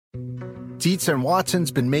Dietz and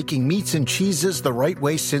Watson's been making meats and cheeses the right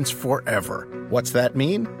way since forever. What's that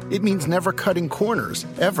mean? It means never cutting corners,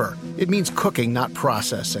 ever. It means cooking, not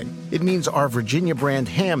processing. It means our Virginia brand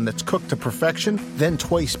ham that's cooked to perfection, then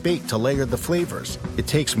twice baked to layer the flavors. It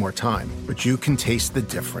takes more time, but you can taste the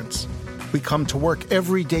difference. We come to work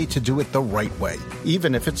every day to do it the right way,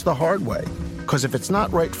 even if it's the hard way. Because if it's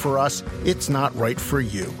not right for us, it's not right for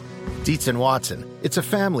you. Dietz and Watson, it's a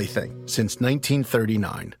family thing since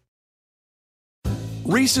 1939.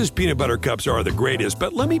 Reese's peanut butter cups are the greatest,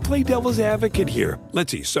 but let me play devil's advocate here.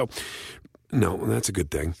 Let's see. So, no, that's a good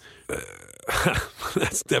thing.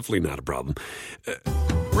 That's definitely not a problem.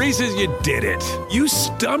 Reese's, you did it. You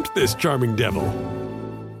stumped this charming devil.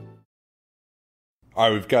 All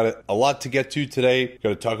right, we've got a lot to get to today. Got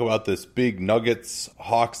to talk about this big Nuggets,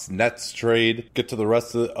 Hawks, Nets trade, get to the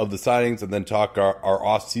rest of the signings, and then talk our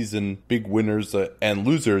off-season big winners and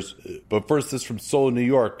losers. But first, this from Solo, New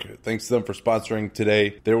York. Thanks to them for sponsoring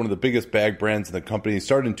today. They're one of the biggest bag brands in the company.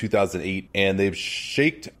 Started in 2008, and they've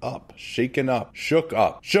shook up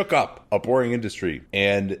a boring industry.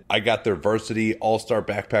 And I got their Varsity All-Star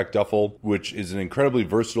Backpack Duffel, which is an incredibly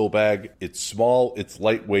versatile bag. It's small, it's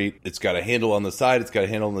lightweight, it's got a handle on the side, it's got a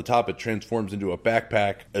handle on the top. It transforms into a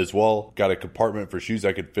backpack as well. Got a compartment for shoes.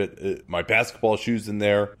 I could fit my basketball shoes in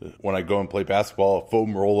there when I go and play basketball. A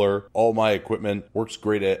foam roller, all my equipment. Works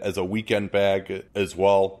great as a weekend bag as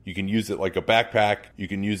well. You can use it like a backpack. You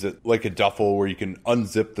can use it like a duffel where you can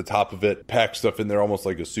unzip the top of it, pack stuff in there almost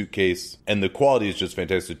like a suitcase. And the quality is just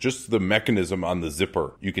fantastic. Just the mechanism on the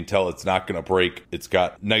zipper, you can tell it's not going to break. It's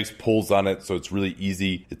got nice pulls on it, so it's really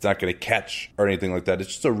easy. It's not going to catch or anything like that.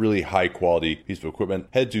 It's just a really high quality piece of equipment.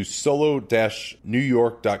 Head to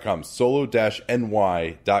solo-newyork.com,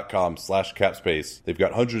 solo-ny.com/capspace. They've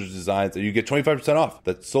got hundreds of designs and you get 25% off.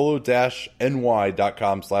 That's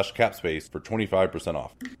solo-ny.com/capspace for 25%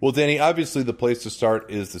 off. Well, Danny, obviously the place to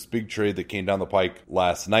start is this big trade that came down the pike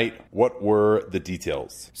last night. What were the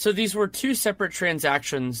details? So these were two separate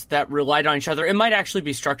transactions that relied on each other. It might actually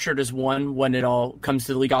be structured as one when it all comes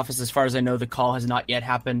to the league office. As far as I know, the call has not yet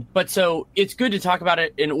happened. But so it's good to talk about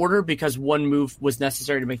it in order because one move was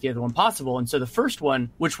necessary to make the other one possible. And so the first one,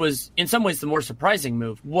 which was in some ways the more surprising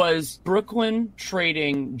move, was Brooklyn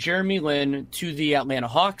trading Jeremy Lin to the Atlanta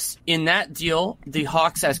Hawks. In that deal, the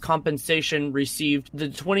Hawks, as compensation, received the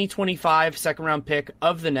 2025 second-round pick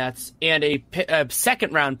of the Nets and a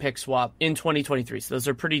second-round pick swap in 2023. So those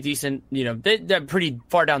are pretty decent, they're pretty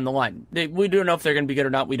far down the line. We don't know if they're going to be good or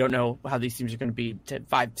not. We don't know how these teams are going to be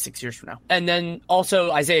 5-6 years from now. And then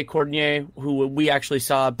also Isaiah Cordonier, who we actually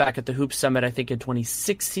saw back at the Hoops Summit, I think in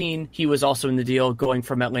 2016. He was also in the deal going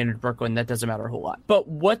from Atlanta to Brooklyn. That doesn't matter a whole lot. But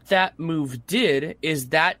what that move did is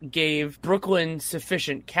that gave Brooklyn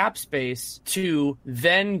sufficient cap space to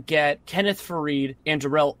then get Kenneth Faried and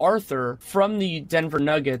Darrell Arthur from the Denver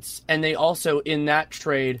Nuggets. And they also, in that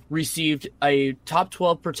trade, received a top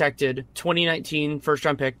 12 protected 2019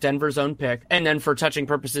 first-round pick, Denver's own pick. And then for touching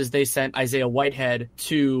purposes, they sent Isaiah Whitehead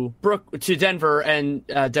to Denver, and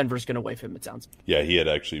Denver's going to waive him, it sounds. Yeah, he had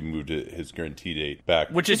actually moved his guarantee date back.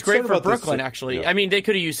 Which is great for Brooklyn, actually. Yeah. I mean, they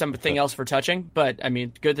could have used something else for touching, but, I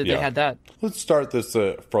mean, good that they had that. Let's start this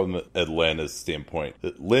from Atlanta's standpoint.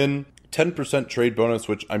 Lin, 10% trade bonus,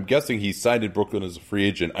 which I'm guessing he signed in Brooklyn as a free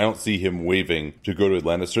agent. I don't see him waiving to go to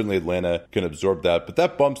Atlanta. Certainly Atlanta can absorb that, but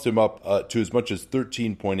that bumps him up to as much as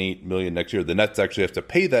 $13.8 million next year. The Nets actually have to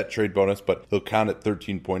pay that trade bonus, but he'll count at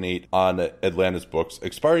 $13.8 on Atlanta's books.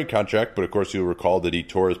 Expiring contract, but of course you'll recall that he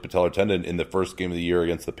tore his patellar tendon in the first game of the year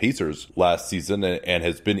against the Pacers last season and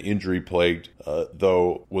has been injury plagued,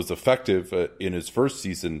 though was effective in his first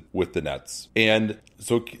season with the Nets. And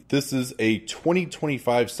so this is a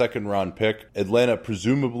 2025 second round pick. Atlanta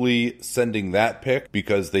presumably sending that pick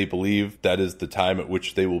because they believe that is the time at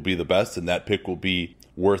which they will be the best, and that pick will be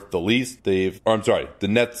worth the least. The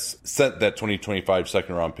Nets sent that 2025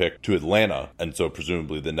 second round pick to Atlanta, and so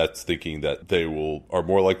presumably the Nets thinking that they are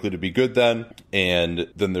more likely to be good then. And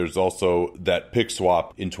then there's also that pick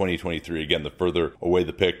swap in 2023. Again, the further away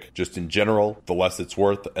the pick, just in general, the less it's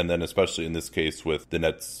worth. And then especially in this case with the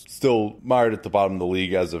Nets still mired at the bottom of the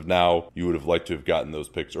league as of now, you would have liked to have gotten those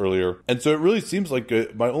picks earlier. And so it really seems like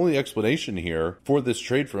my only explanation here for this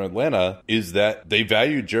trade from Atlanta is that they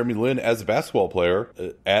valued Jeremy Lin as a basketball player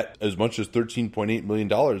at as much as $13.8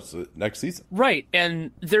 million next season. Right.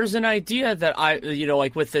 And there's an idea that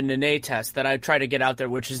like with the Nene test that I try to get out there,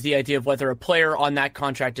 which is the idea of whether a player on that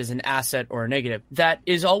contract is an asset or a negative. That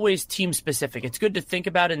is always team specific. It's good to think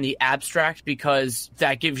about in the abstract because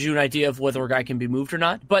that gives you an idea of whether a guy can be moved or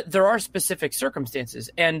not. But there are specific circumstances.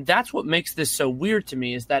 And that's what makes this so weird to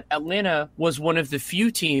me, is that Atlanta was one of the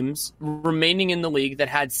few teams remaining in the league that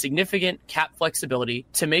had significant cap flexibility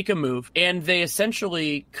to make a move. And they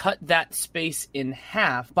essentially cut that space in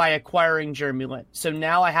half by acquiring Jeremy Lin. So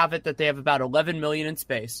now I have it that they have about $11 million in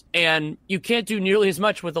space. And you can't do nearly as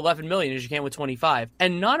much with $11 million as you can with 25.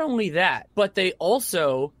 And not only that, but they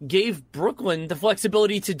also gave Brooklyn the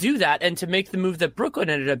flexibility to do that and to make the move that Brooklyn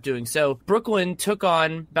ended up doing. So Brooklyn took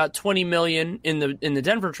on about $20 million in the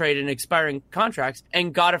Denver trade in expiring contracts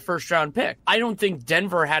and got a first round pick. I don't think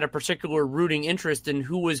Denver had a particular rooting interest in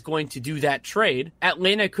who was going to do that trade.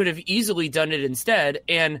 Atlanta could have easily done it instead.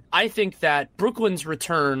 And I think that Brooklyn's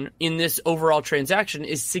return in this overall transaction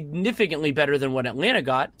is significantly better than what Atlanta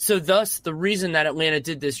got. So thus, the reason that Atlanta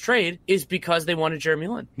did this trade is because they wanted Jeremy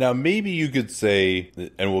Lin. Now, maybe you could say,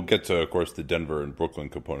 and we'll get to, of course, the Denver and Brooklyn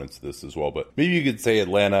components of this as well, but maybe you could say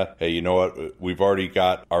Atlanta, hey, you know what? We've already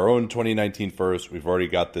got our own 2019 first. We've already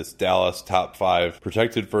got this Dallas top 5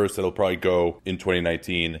 protected first that'll probably go in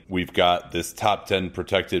 2019. We've got this top 10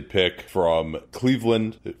 protected pick from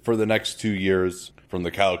Cleveland for the next 2 years from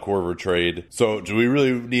the Kyle Korver trade. So do we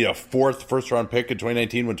really need a 4th first-round pick in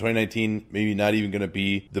 2019 when 2019 maybe not even going to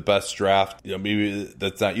be the best draft? You know, maybe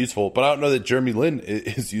that's not useful. But I don't know that Jeremy Lin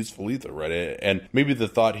is useful either, right? And maybe the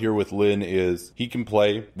thought here with Lin is he can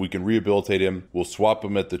play. We can rehabilitate him. We'll swap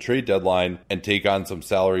him at the trade deadline and take on some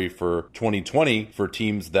salary for 2020 for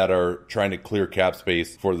teams that are trying to clear cap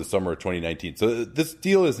space for the summer of 2019. So this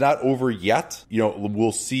deal is not over yet. You know,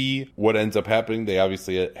 we'll see what ends up happening. They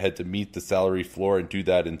obviously had to meet the salary floor and do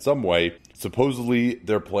that in some way. Supposedly,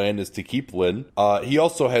 their plan is to keep Lin. He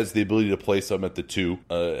also has the ability to play some at the 2,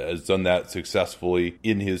 has done that successfully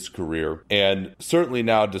in his career. And certainly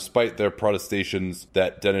now, despite their protestations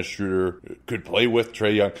that Dennis Schroeder could play with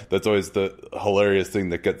Trae Young, that's always the hilarious thing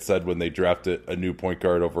that gets said when they draft a new point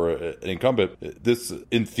guard over an incumbent. This,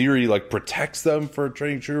 in theory, like protects them for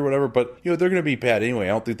trading Schroeder or whatever, but you know they're going to be bad anyway. I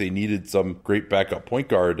don't think they needed some great backup point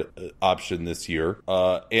guard option this year.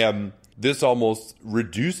 And this almost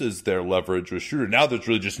reduces their leverage with Schroeder. Now there's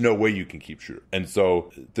really just no way you can keep Schroeder. And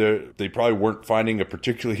so they probably weren't finding a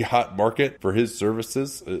particularly hot market for his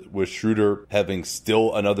services, with Schroeder having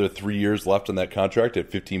still another 3 years left on that contract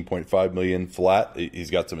at $15.5 million flat.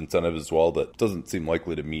 He's got some incentive as well that doesn't seem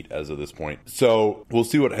likely to meet as of this point. So we'll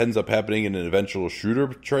see what ends up happening in an eventual Schroeder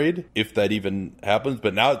trade, if that even happens.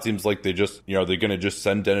 But now it seems like they're going to just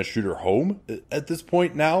send Dennis Schroeder home at this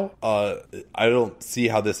point now. I don't see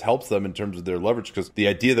how this helps them in terms of their leverage, because the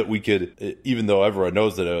idea that we could, even though everyone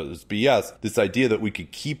knows that it was BS, this idea that we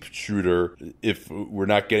could keep Schroeder if we're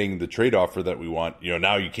not getting the trade offer that we want, you know,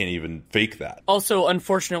 now you can't even fake that. Also,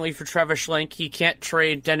 unfortunately for Travis Schlenk, he can't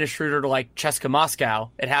trade Dennis Schroeder to like CSKA Moscow.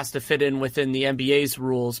 It has to fit in within the NBA's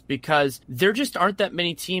rules because there just aren't that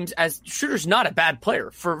many teams. As Schroeder's not a bad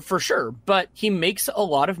player for sure, but he makes a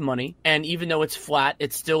lot of money, and even though it's flat,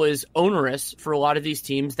 it still is onerous for a lot of these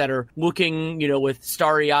teams that are looking, you know, with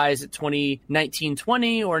starry eyes at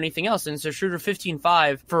 2019-20 or anything else. And so Schroeder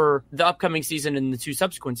 15-5 for the upcoming season and the 2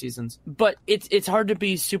 subsequent seasons. But it's hard to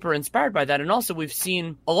be super inspired by that. And also we've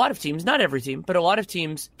seen a lot of teams, not every team, but a lot of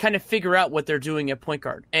teams kind of figure out what they're doing at point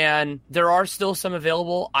guard. And there are still some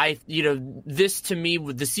available. This to me,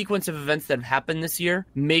 with the sequence of events that have happened this year,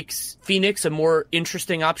 makes Phoenix a more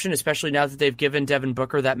interesting option, especially now that they've given Devin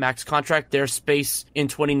Booker that max contract. Their space in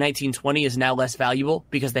 2019-20 is now less valuable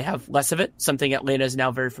because they have less of it, something Atlanta is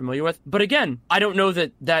now very familiar with. But again, I don't know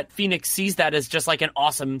that Phoenix sees that as just like an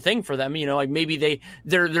awesome thing for them. You know, like maybe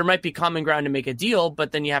there might be common ground to make a deal,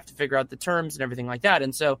 but then you have to figure out the terms and everything like that.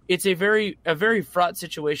 And so it's a very fraught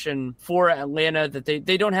situation for Atlanta that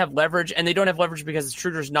they don't have leverage, and they don't have leverage because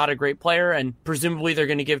Schroeder's not a great player, and presumably they're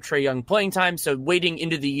going to give Trae Young playing time. So waiting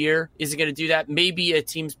into the year isn't going to do that. Maybe a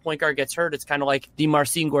team's point guard gets hurt. It's kind of like the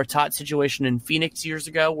Marcin Gortat situation in Phoenix years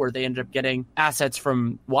ago, where they ended up getting assets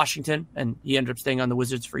from Washington, and he ended up staying on the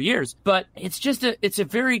Wizards for years. But it's a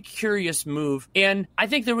very curious move. And I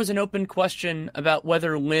think there was an open question about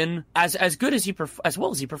whether Lin, as good as as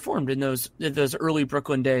well as he performed in those early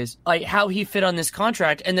Brooklyn days, like how he fit on this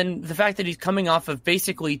contract. And then the fact that he's coming off of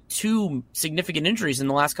basically 2 significant injuries in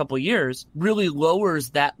the last couple of years really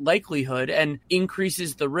lowers that likelihood and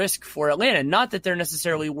increases the risk for Atlanta. Not that they're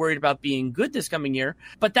necessarily worried about being good this coming year,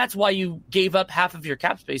 but that's why you gave up half of your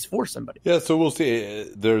cap space for somebody. Yeah, so we'll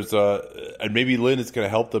see. There's and maybe Lin is going to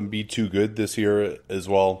help them them be too good this year as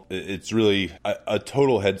well. It's really a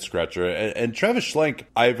total head scratcher. And Travis Schlenk,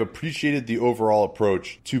 I've appreciated the overall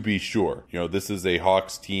approach, to be sure. This is a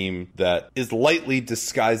Hawks team that is lightly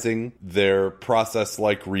disguising their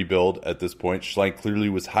process-like rebuild at this point. Schlenk clearly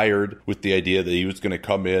was hired with the idea that he was going to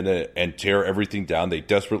come in and tear everything down. They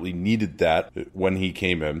desperately needed that when he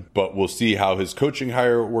came in. But we'll see how his coaching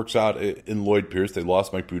hire works out in Lloyd Pierce. They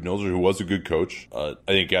lost Mike Budenholzer, who was a good coach. I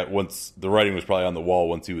think once the writing was probably on the wall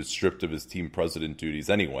once he was stripped of his team president duties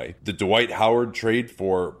anyway. The Dwight Howard trade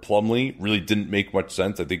for Plumlee really didn't make much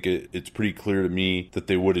sense. I think it's pretty clear to me that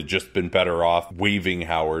they would have just been better off waiving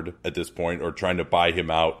Howard at this point or trying to buy him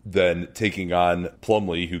out than taking on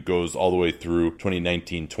Plumlee, who goes all the way through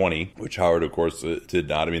 2019-20, which Howard, of course, did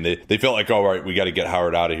not. I mean, they felt like, all right, we got to get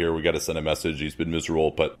Howard out of here. We got to send a message. He's been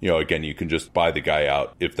miserable. But, again, you can just buy the guy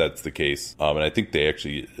out if that's the case. And I think they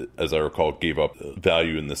actually, as I recall, gave up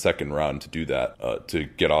value in the second round to do that, to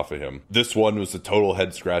get off of him. This one was a total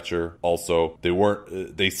head scratcher. Also,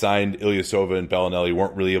 they signed Ilyasova and Bellinelli,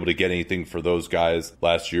 weren't really able to get anything for those guys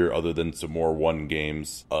last year other than some more one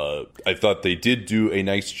games. I thought they did do a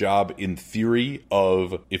nice job in theory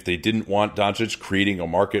of, if they didn't want Doncic, creating a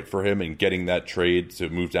market for him and getting that trade to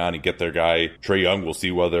move down and get their guy Trae Young. We'll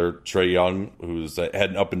see whether Trae Young, who's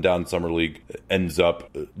heading up and down summer league, ends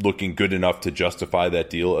up looking good enough to justify that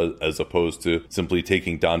deal as opposed to simply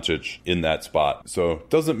taking Doncic in that spot. So it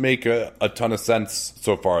doesn't make a ton of sense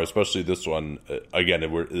so far, especially this one. Again,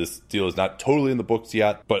 this deal is not totally in the books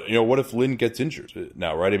yet, but what if Lin gets injured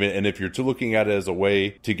now, right? I mean, and if you're looking at it as a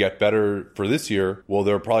way to get better for this year, well,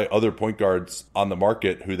 there are probably other point guards on the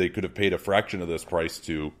market who they could have paid a fraction of this price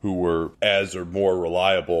to, who were as or more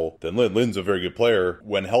reliable than Lin. Lin's a very good player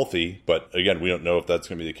when healthy, but again, we don't know if that's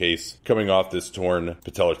going to be the case coming off this torn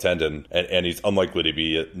patellar tendon, and he's unlikely to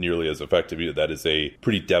be nearly as effective either. That is a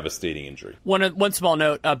pretty devastating injury. One small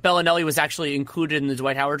note, Bellinelli was actually included in the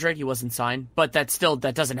Dwight Howard trade. He wasn't signed, but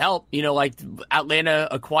that doesn't help. Like Atlanta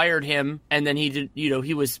acquired him, and then he did,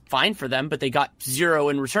 he was fine for them, but they got zero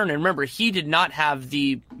in return. And remember, he did not have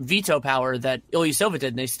the veto power that Ilyasova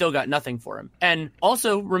did, and they still got nothing for him. And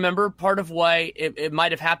also, remember, part of why it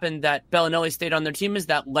might have happened that Bellinelli stayed on their team is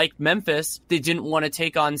that, like Memphis, they didn't want to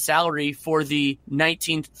take on salary for the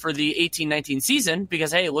 18-19 season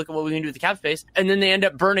because, hey, look at what we can do with the cap space. And then they end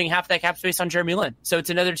up burning half that cap space on Jeremy Lin. So it's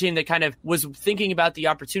another team that kind of was thinking about the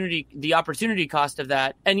opportunity cost of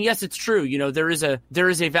that. And yes, it's true. There is a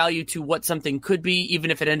value to what something could be,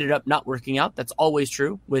 even if it ended up not working out. That's always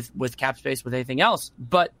true with cap space, with anything else.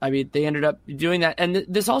 But I mean, they ended up doing that. And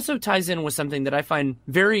this also ties in with something that I find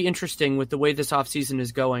very interesting with the way this offseason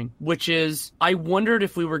is going, which is I wondered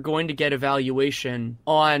if we were going to get evaluation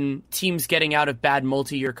on teams getting out of bad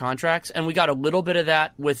multi-year contracts. And we got a little bit of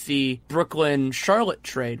that with the Brooklyn-Charlotte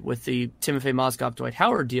trade with the Timofey Mozgov-Dwight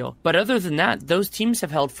Howard deal. But other than that, those teams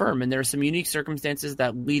have held firm, and there are some unique circumstances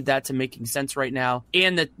that lead that to making sense right now.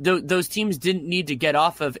 And that those teams didn't need to get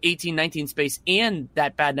off of 18-19 space and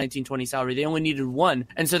that bad 19-20 salary. They only needed one.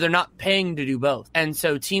 And so they're not paying to do both. And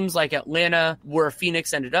so teams like Atlanta, where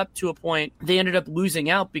Phoenix ended up to a point, they ended up losing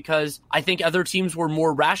out because I think other teams were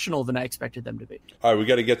more rational than I expected them to be. All right, we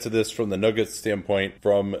got to get to this from the Nuggets standpoint,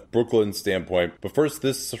 from Brooklyn's standpoint. But first,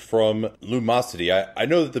 this from Lumosity. I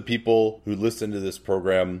know that the people who listen to this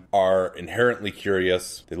program are inherently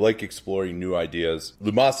curious. They like exploring new ideas.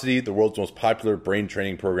 Lumosity, the world's most popular brain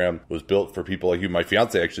training program, was built for people like you. My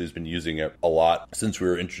fiance actually has been using it a lot since we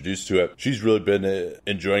were introduced to it. She's really been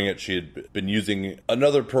enjoying it. She had been using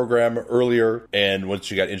another program earlier, and once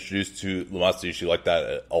she got introduced to Lumosity, she liked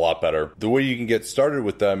that a lot better. The way you can get started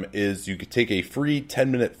with them is you could take a free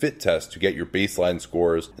 10-minute fit test to get your baseline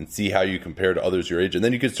scores and see how you compare to others your age, and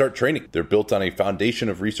then you can start training. They're built on a foundation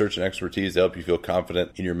of research and expertise to help you feel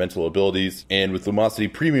confident in your mental abilities. And with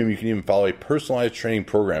Lumosity Premium, you can even follow a personalized training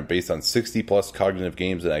program based on 60+ cognitive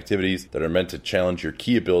games and activities that are meant to challenge your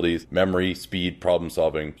key abilities: memory, speed, problem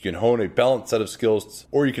solving. You can hone a balanced set of skills,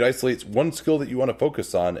 or you can isolate one skill that you want to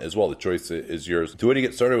focus on as well. The choice is yours. The way to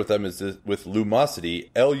get started with them is with Lumosity,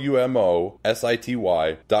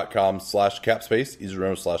 LUMOSITY.com/capspace. Easy to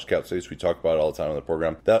remember /capspace. We talk about it all the time on the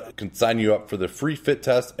program. That can sign you up for the free fit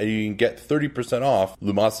test, and you can get 30% off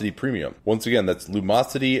Lumosity Premium. Once again, that's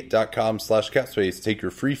Lumosity.com/capspace. Take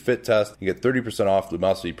your free fit test and get 30% off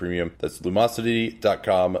Lumosity Premium. That's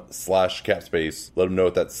Lumosity.com/capspace. Let them know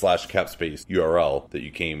what that /capspace URL that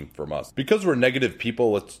you came from us. Because we're negative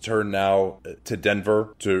people, let's turn now to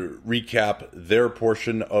Denver to recap their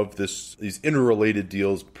portion of these interrelated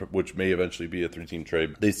deals, which may eventually be a 3-team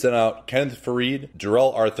trade. They sent out Kenneth Faried,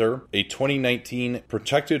 Jarrell Arthur, a 2019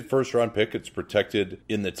 protected first-round pick. It's protected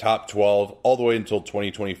in the top 12 all the way until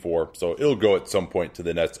 2024, so it'll go go at some point to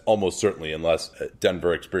the Nets, almost certainly, unless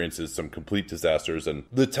Denver experiences some complete disasters. And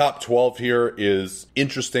the top 12 here is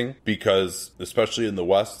interesting because, especially in the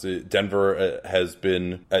West, Denver has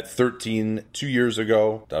been at 13 2 years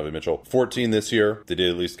ago. Donovan Mitchell, 14 this year. They did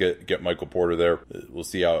at least get Michael Porter there. We'll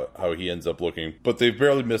see how he ends up looking. But they've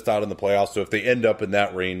barely missed out in the playoffs. So if they end up in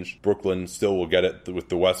that range, Brooklyn still will get it, with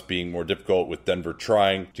the West being more difficult, with Denver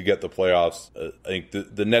trying to get the playoffs. I think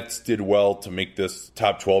the Nets did well to make this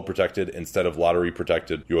top 12 protected instead of lottery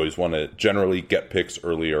protected. You always want to generally get picks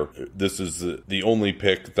earlier. This is the only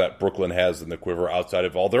pick that Brooklyn has in the quiver outside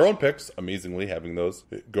of all their own picks, amazingly, having those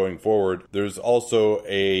going forward. There's also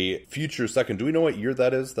a future second. Do we know what year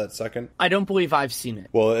that is, that second? I don't believe I've seen it.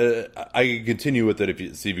 Well, I can continue with it if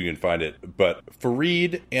you see if you can find it. But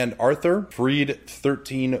Fareed and Arthur. Fareed,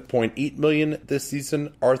 $13.8 million this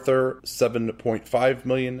season. Arthur, $7.5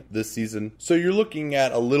 million this season. So you're looking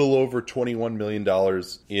at a little over $21 million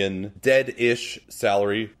in dead-ish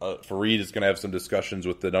salary. Fareed is going to have some discussions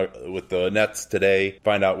with the Nets today,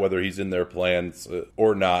 find out whether he's in their plans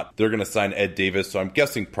or not. They're going to sign Ed Davis, so I'm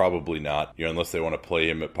guessing probably not, unless they want to play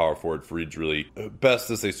him at power forward. Fareed's really best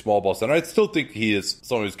as a small ball center. I still think he is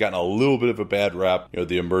someone who's gotten a little bit of a bad rap.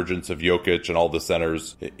 The emergence of Jokic and all the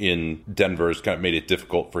centers in Denver has kind of made it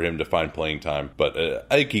difficult for him to find playing time, but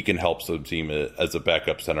I think he can help some team as a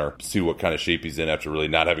backup center, see what kind of shape he's in after really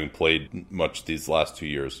not having played much these last 2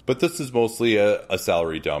 years. But this is mostly a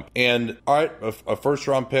salary dump. And all right, a first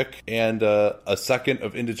round pick and a second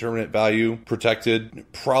of indeterminate value protected.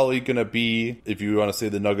 Probably going to be, if you want to say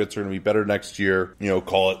the Nuggets are going to be better next year,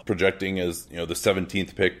 call it projecting as, the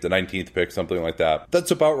 17th pick, the 19th pick, something like that.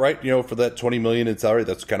 That's about right, for that $20 million in salary.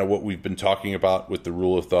 That's kind of what we've been talking about with the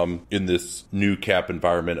rule of thumb in this new cap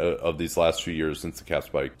environment of these last few years since the cap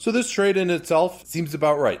spike. So this trade in itself seems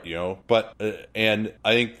about right, but and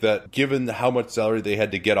I think that given how much salary they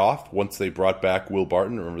had to get off once they brought back Will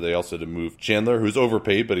Barton, remember they also had to move Chandler, who's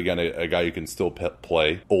overpaid, but again, a guy who can still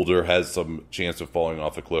play. Older, has some chance of falling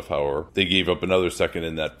off a cliff, however. They gave up another second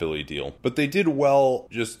in that Philly deal. But they did well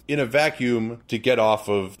just in a vacuum to get off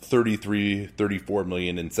of 34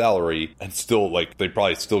 million in salary, and still, they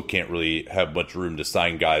probably still can't really have much room to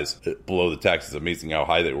sign guys below the tax. It's amazing how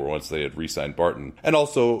high they were once they had re-signed Barton. And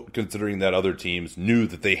also, considering that other teams knew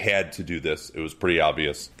that they had to do this, it was pretty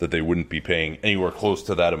obvious that they wouldn't be paying anywhere close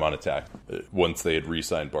to that amount of tax once they had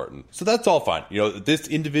re-signed Barton. So that's all fine. This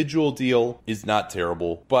individual deal is not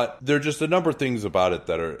terrible, but there are just a number of things about it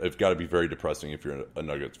that have got to be very depressing if you're a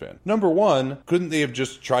Nuggets fan. Number one, couldn't they have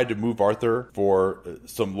just tried to move Arthur for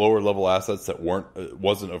some lower level assets that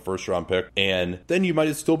wasn't a first round pick, and then you might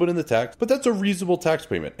have still been in the tax, but that's a reasonable tax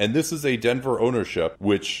payment. And this is a Denver ownership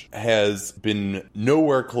which has been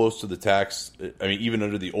nowhere close to the tax. I mean, even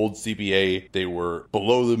under the old CBA, they were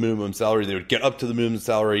below the minimum salary. They would get up to the minimum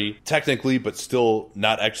salary technically, but still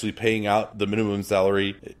not actually paying out the minimum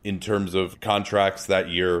salary in terms of contracts that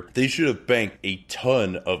year. They should have banked a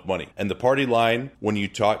ton of money. And the party line when you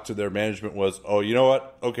talked to their management was, oh, you know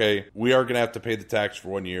what? Okay, we are going to have to pay the tax for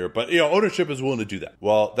 1 year, but ownership is willing to do that.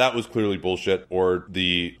 Well, that was clearly bullshit, or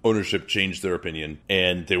the ownership changed their opinion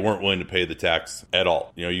and they weren't willing to pay the tax at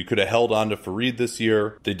all. You could have held on to Fareed this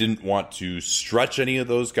year. They didn't want to stretch any of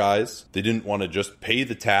those guys. They didn't want to just pay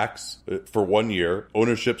the tax for 1 year.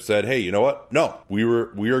 Ownership said, hey, you know what? No, we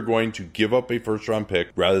are going to give up a first round pick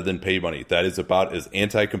rather than pay money. That is about as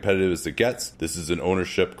anti-competitive as it gets. This is an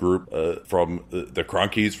ownership group from the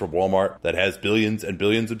Cronkies from Walmart that has billions and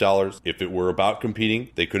billions of dollars. If it were about competing,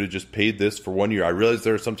 they could have just paid this for 1 year. I realize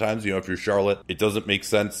there are sometimes, if you're Charlotte, it doesn't make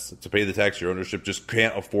sense to pay the tax. Your ownership just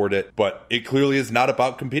can't afford it, but it clearly is not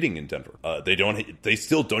about competing in Denver. They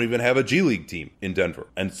still don't even have a G League team in Denver.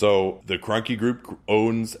 And so the Kroenke Group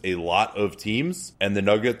owns a lot of teams, and the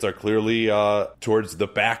Nuggets are clearly towards the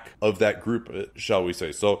back of that group, shall we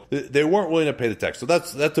say. So they weren't willing to pay the tax. So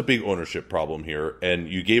that's a big ownership problem here. And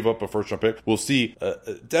you gave up a first round pick. We'll see.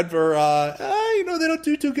 Denver, they don't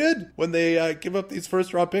do too good when they give up these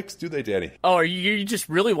first round picks, do they, Danny? Oh, you just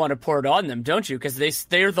really want to pour it on them, don't you? Because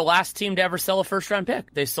they're the last team to ever sell a first round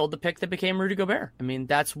pick. They sold the pick that became Rudy Gobert. I mean,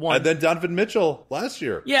 that's one. And then Donovan Mitchell last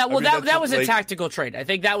year. Yeah, well, that was a tactical trade. I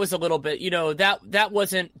think that was a little bit, that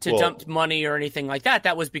wasn't to dump money or anything like that.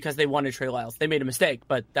 That was because they wanted Trey Lyles. They made a mistake,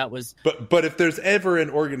 but that was. But if there's ever an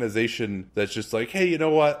organization that's just like, hey, you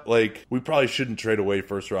know what? We probably shouldn't trade away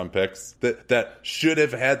first round picks. That should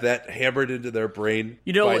have had that hammered into their brain.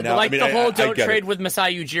 By now. The whole don't trade with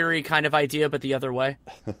Masai Ujiri kind of idea, but the other way.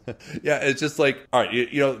 Yeah, it's just all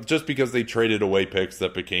right, just because they traded away picks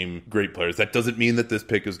that became great players, that doesn't mean that this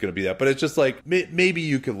pick is going to be that. But it's just maybe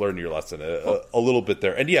you can learn your lesson a little bit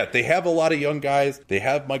there. And yeah, they have a lot of young guys. They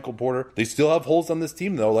have Michael Porter. They still have holes on this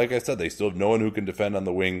team, though, like I said, they still have no one who can defend on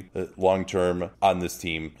the wing long term on this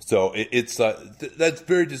team. So it's that's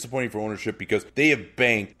very disappointing for ownership, because they have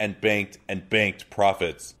banked and banked and banked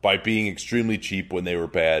profits by being extremely cheap when they were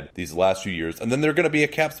bad these last few years. And then they're going to be a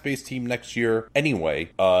cap space team next year anyway.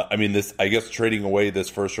 I guess trading away this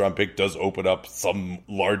first round pick does open up some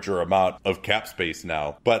larger amount of cap space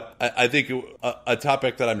now. But I think a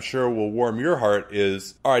topic that I'm sure will warm your heart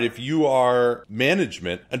is, all right, if you are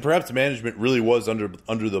management, and perhaps management really was under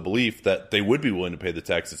the belief that they would be willing to pay the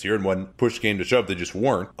tax this year, and when push came to shove, they just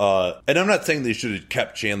weren't. And I'm not saying they should have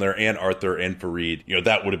kept Chandler and Arthur and Fareed.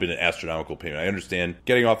 That would have been an astronomical payment. I understand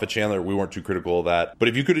getting off of Chandler, we weren't too critical of that. But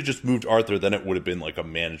if you could have just moved Arthur, then it would have been like a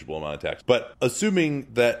manageable amount of tax. But assuming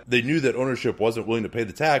that they knew that ownership wasn't willing to pay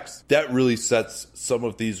the tax, that really sets some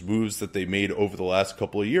of these moves that they made over the last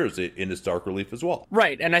couple of years into stark relief as well.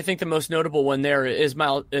 Right, and I think the most notable one there is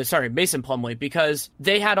Mason Plumlee, because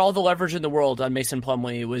they had all the leverage in the world on Mason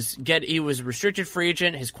Plumlee. He was restricted free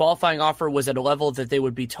agent. His qualifying offer was at a level that they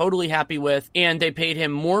would be totally happy with, and they paid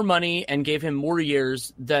him more money and gave him more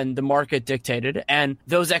years than the market dictated. And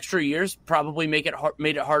those extra years probably made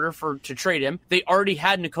it harder to trade him. They already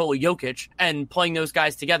had Nikola Jokic, and playing those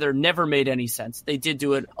guys together never made any sense. They did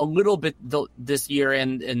do it a little bit this year,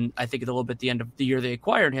 and I think a little bit at the end of the year they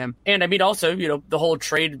acquired him. And I mean, also, the whole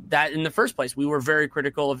trade that in the first place, we were very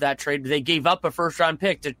critical of that trade. They gave up a first round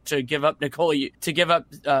pick to give up Jusuf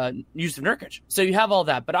Nurkic. So you have all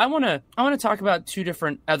that. But I want to talk about two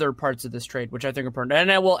different other parts of this trade, which I think are important.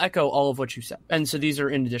 And I will echo all of what you said. And so these are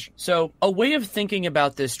in addition. So a way of thinking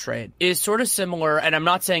about this trade is sort of similar, and I'm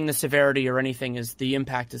not saying the severity or anything is the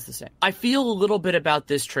impact is the same. I feel a little bit about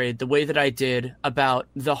this trade the way that I did about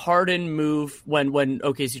the Harden move when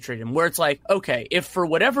OKC traded him, where it's like, okay, if for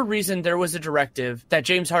whatever reason there was a directive that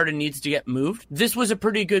James Harden needs to get moved, this was a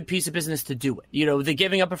pretty good piece of business to do it. The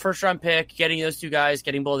giving up a first round pick, getting those two guys,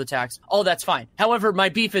 getting below the tax, all that's fine. However, my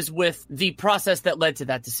beef is with the process that led to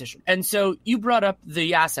that decision. And so you brought up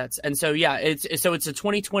the assets. And so, yeah, it's a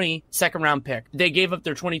 2020 second round pick. They gave up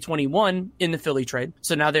their 2021 in the Philly trade.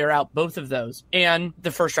 So now they're out both of those. And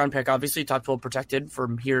the first round pick, obviously, top 12 protected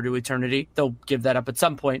from here to eternity. They'll give that up at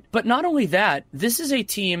some point. But not only that, this is a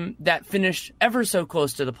team that finished ever so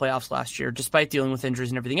close to the playoffs last year, despite dealing with injuries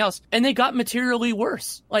and everything else. And they got materially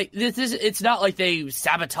worse. It's not like they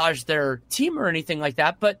sabotaged their team or anything like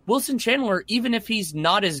that. But Wilson Chandler, even if he's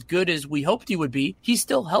not as good as we hoped he would be, he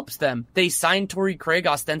still helps them. They signed Torrey Craig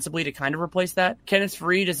ostensibly to kind of replace that. Kenneth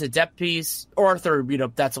Fareed is a depth piece. Or Arthur,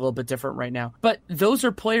 that's a little bit different right now. But those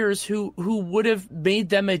are players who would have made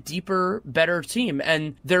them a deeper, better team.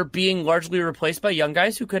 And they're being largely replaced by young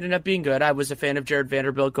guys who could end up being good. I was a fan of Jared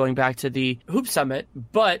Vanderbilt going back to the Hoop Summit,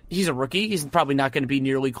 but he's a rookie. He's probably not going to be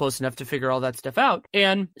nearly close enough to figure all that stuff out.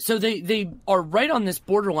 And so they are right on this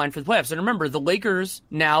borderline for the playoffs. And remember, the Lakers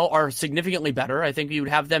now are significantly better. I think you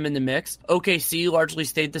would have them in the mix. OKC largely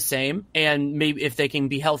stayed the same. And maybe if they can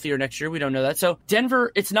be healthier next year, we don't know that. So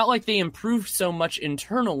Denver, it's not like they improved so much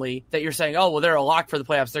internally that you're saying, oh, well, they're a lock for the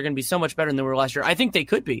playoffs. They're going to be so much better than they were last year. I think they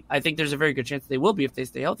could be. I think there's a very good chance they will be if they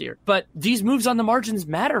stay healthier. But these moves on the margins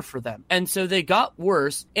matter for them. And so they got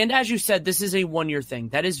worse. And as you said, this is a one-year thing.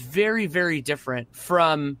 That is very, very different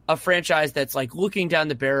from a franchise that's like looking down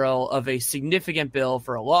the barrel of a significant bill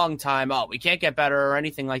for a long time. Oh, we can't get better or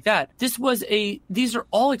anything like that. These are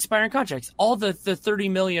all expiring contracts. All the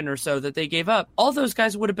 $30 million or so that they gave up, all those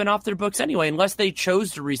guys would have been off their books anyway, unless they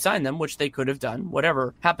chose to re-sign them, which they could have done,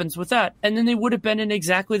 whatever happens with that. And then they would have been in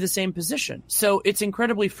exactly the same position. So it's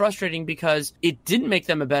incredibly frustrating because it didn't make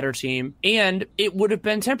them a better team and it would have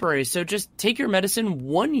been temporary. So just take your medicine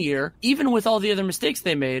 1 year, even with all the other mistakes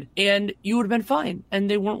they made, and you would have been fine. And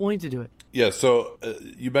they weren't willing to do it. Yeah, so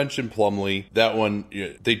you mentioned Plumlee. That one,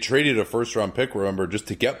 they traded a first-round pick, remember, just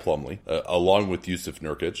to get Plumlee, along with Jusuf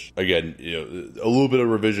Nurkic. Again, a little bit of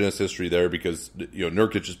revisionist history there because,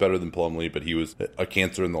 Nurkic is better than Plumlee, but he was a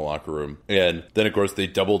cancer in the locker room. And then, of course, they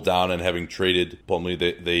doubled down on having traded Plumlee.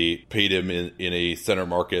 They paid him in a center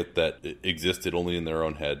market that existed only in their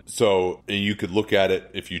own head. So you could look at it,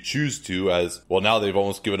 if you choose to, as, well, now they've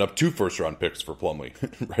almost given up 2 first-round picks for Plumlee,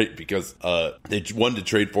 right? Because they wanted to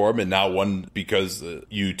trade for him, and now one because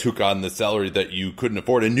you took on the salary that you couldn't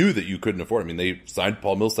afford and knew that you couldn't afford. I mean, they signed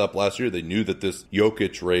Paul Millsap last year. They knew that this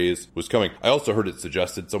Jokic raise was coming. I also heard it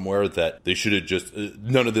suggested somewhere that they should have just,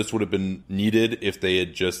 none of this would have been needed if they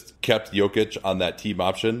had just kept Jokic on that team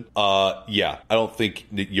option. I don't think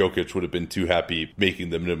Jokic would have been too happy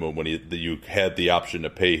making the minimum when you had the option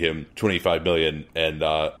to pay him $25 million, and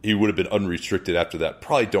he would have been unrestricted after that.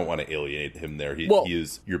 Probably don't want to alienate him there. He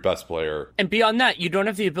is your best player. And beyond that, you don't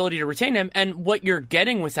have the ability to retain paying him. And what you're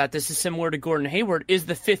getting with that, this is similar to Gordon Hayward, is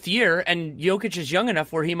the 5th year, and Jokic is young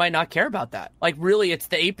enough where he might not care about that. Like, really, it's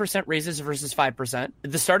the 8% raises versus 5%.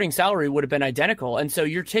 The starting salary would have been identical. And so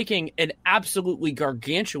you're taking an absolutely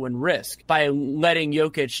gargantuan risk by letting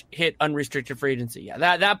Jokic hit unrestricted free agency.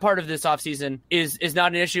 Yeah, that part of this offseason is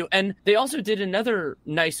not an issue. And they also did another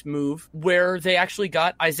nice move where they actually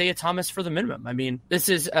got Isaiah Thomas for the minimum. I mean, this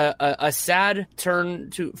is a sad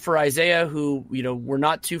turn for Isaiah, who, we're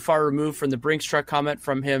not too far removed from the Brinks truck comment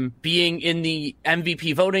from him being in the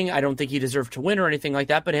MVP voting. I don't think he deserved to win or anything like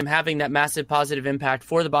that, but him having that massive positive impact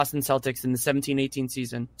for the Boston Celtics in the 17-18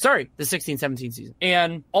 season. Sorry, the 16-17 season.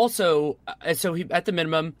 And also, so he, at the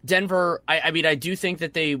minimum, Denver, I mean, I do think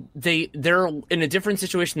that they're in a different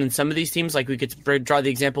situation than some of these teams. Like, we could draw the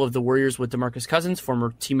example of the Warriors with DeMarcus Cousins,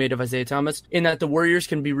 former teammate of Isaiah Thomas, in that the Warriors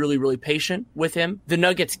can be really, really patient with him. The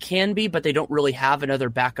Nuggets can be, but they don't really have another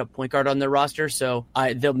backup point guard on their roster, so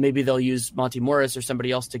maybe they'll use Monty Morris or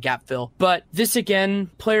somebody else to gap fill. But this, again,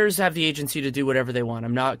 players have the agency to do whatever they want.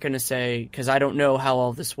 I'm not going to say, because I don't know how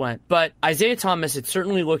all this went, but Isaiah Thomas, it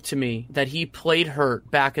certainly looked to me that he played hurt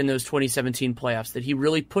back in those 2017 playoffs, that he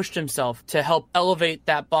really pushed himself to help elevate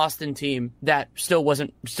that Boston team that still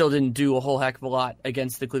didn't do a whole heck of a lot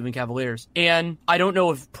against the Cleveland Cavaliers. And I don't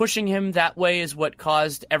know if pushing him that way is what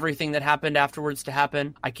caused everything that happened afterwards to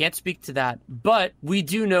happen. I can't speak to that, but we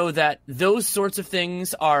do know that those sorts of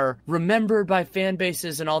things are remembered by fan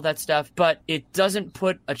bases and all that stuff, but it doesn't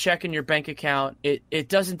put a check in your bank account. It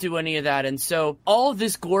doesn't do any of that. And so all of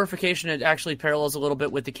this glorification, it actually parallels a little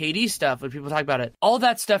bit with the KD stuff when people talk about it. All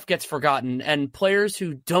that stuff gets forgotten, and players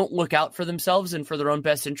who don't look out for themselves and for their own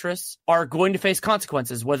best interests are going to face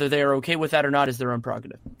consequences. Whether they are okay with that or not is their own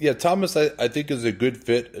prerogative. Yeah, Thomas, I think, is a good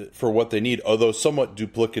fit for what they need, although somewhat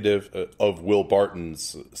duplicative of Will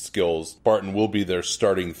Barton's skills. Barton will be their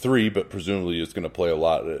starting 3, but presumably is going to play a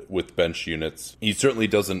lot with bench units. He certainly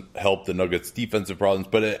doesn't help the Nuggets' defensive problems,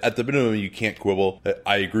 but at the minimum, you can't quibble.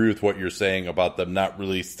 I agree with what you're saying about them not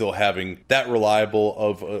really still having that reliable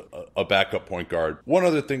of a backup point guard. One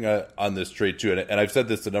other thing on this trade, too, and I've said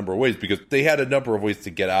this a number of ways, because they had a number of ways to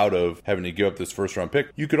get out of having to give up this first-round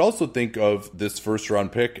pick. You could also think of this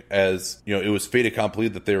first-round pick as, it was fait accompli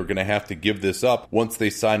that they were going to have to give this up once they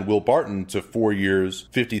signed Will Barton to 4 years,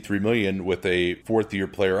 $53 million with a 4th-year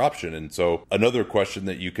player option. And so another question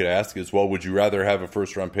that you could ask is, well, would you rather have a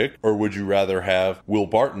first-round pick, or would you rather have Will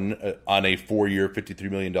Barton on a 4-year, $53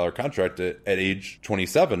 million contract at age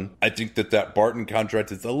 27? I think that Barton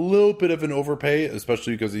contract is a little bit of an overpay,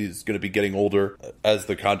 especially because he's going to be getting older as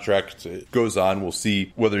the contract goes on. We'll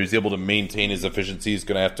see whether he's able to maintain his efficiency. He's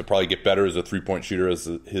going to have to probably get better as a three-point shooter as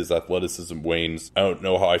his athleticism wanes. I don't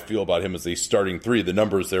know how I feel about him as a starting 3. The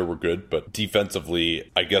numbers there were good, but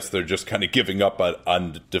defensively, I guess they're just kind of giving up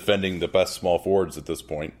on defending the best small forwards at this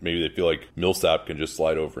point. Maybe they feel like Millsap can just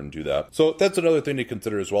slide over and do that. So that's another thing to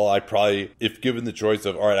consider as well. I probably, if given the choice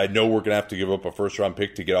of, all right, I know we're going to have to give up a first-round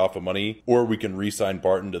pick to get off of money, or we can re-sign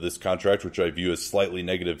Barton to this contract, which I view as slightly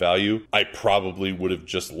negative value, I probably would have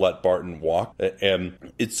just let Barton walk. And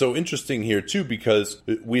it's so interesting here, too, because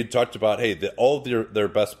we had talked about, hey, all of their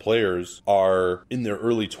best players are in their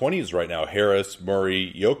early 20s right now, Harris,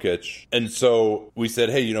 Murray, Jokic. And so we said,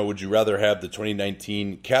 hey, would you rather have the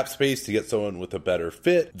 2019 cap space to get someone with a better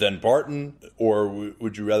fit than Barton, or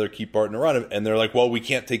would you rather keep Barton around? And they're like, well, we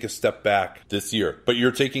can't take a step back this year. But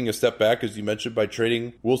you're taking a step back, as you mentioned, by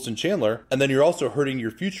trading Wilson Chandler, and then you're also hurting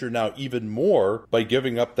your future now even more by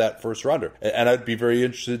giving up that first rounder. And I'd be very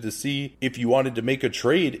interested to see if you wanted to make a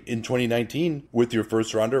trade in 2019 with your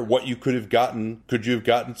first rounder, what you could have gotten. Could you have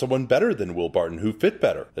gotten someone better than Will Barton who fit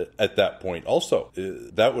better at that point? Also,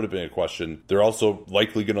 that would have been a question. They're also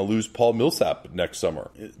likely going to lose Paul Millsap next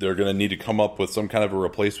summer. They're going to need to come up with some kind of a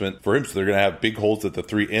replacement for him. So they're going to have big holes at the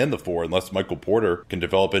 3 and the 4 unless Michael Porter can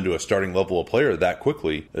develop into a starting level of player that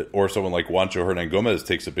quickly, or someone like Juancho Hernan-Gomez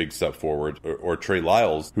takes a big step forward, or Trey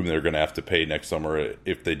Lyles, whom they're going to have to pay next summer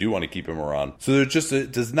if they do want to keep him around. So there just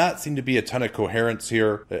does not seem to be a ton of coherence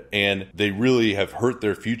here, and they really have hurt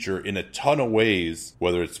their future in a ton of ways,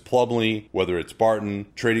 whether it's Plumlee, whether it's Barton,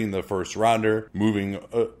 trading the first rounder, moving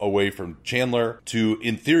away from Chandler to,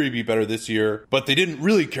 in theory, be better this year, but they didn't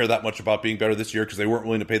really care that much about being better this year because they weren't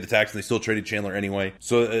willing to pay the tax and they still traded Chandler anyway.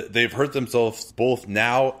 So they've hurt themselves both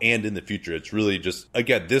now and in the future. It's really just,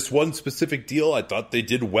 again, this one specific deal, I thought they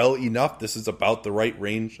did well enough. This is about the right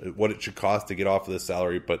range, what it should cost to get off of this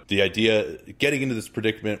salary. But the idea, getting into this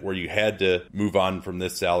predicament where you had to move on from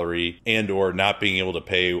this salary and or not being able to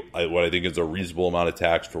pay what I think is a reasonable amount of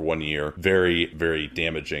tax for 1 year, very, very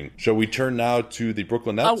damaging. Shall we turn now to the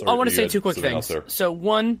Brooklyn Nets? I want to say 2 quick things. So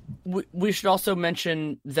one, we should also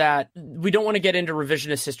mention that we don't want to get into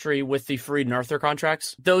revisionist history with the Faried and Arthur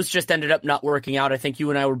contracts. Those just ended up not working out. I think you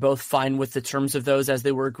and I were both fine with the terms of those as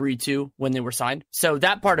they were agreed to when they were signed. So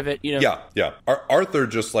that part of it, Yeah. Arthur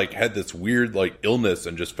just had this weird illness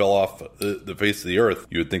and just fell off the face of the earth.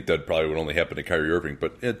 You would think that probably would only happen to Kyrie Irving,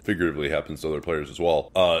 but it figuratively happens to other players as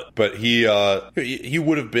well. But he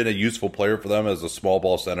would have been a useful player for them as a small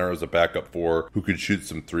ball center, as a backup four who could shoot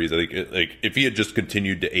some threes. I think if he had just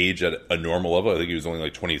continued to age at a normal level, I think he was only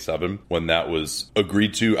 27 when that was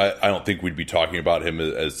agreed to. I don't think we'd be talking about him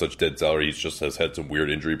as such dead salary. He just has had some weird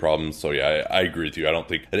injury problems. So yeah, I agree with you. I don't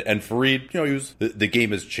think. And Faried, the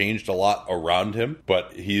game has changed a lot around him,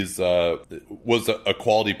 but he's was a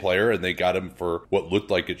quality player, and they got him for what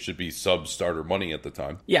looked like it should be sub-starter money at the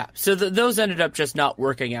time. Yeah, so those ended up just not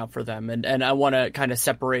working out for them, and I want to kind of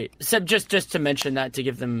separate, just to mention that, to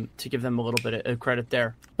give them a little bit of credit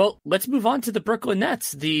there. But let's move on to the Brooklyn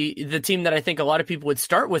Nets, the team that I think a lot of people would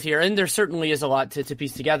start with here, and there certainly is a lot to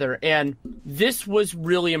piece together, and this was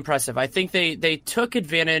really impressive. I think they took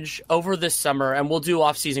advantage over this summer, and we'll do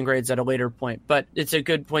off-season grades at a later point, but it's a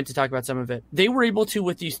good point to talk about some of it. They were able to,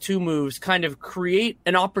 with these two moves, kind of create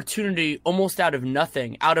an opportunity almost out of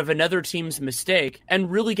nothing, out of another team's mistake,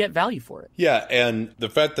 and really get value for it. Yeah, and the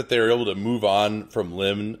fact that they were able to move on from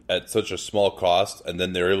Lim at such a small cost, and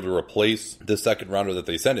then they're able to replace the second rounder that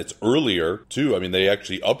they sent. It's earlier, too. I mean, they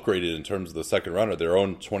actually upgraded in terms of the second rounder, their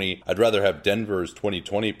own 20. I'd rather have Denver's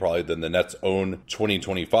 2020 probably than the Nets' own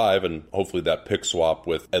 2025, and hopefully that pick swap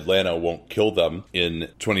with Atlanta won't kill them in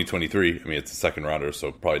 2023. I mean, it's a second rounder,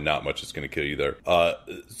 so probably not much is going to kill you there.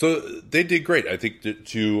 So they did great. I think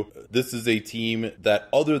this is a team that,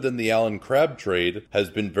 other than the Allen Crabbe trade, has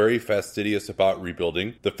been very fastidious about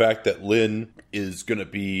rebuilding. The fact that Lin is going to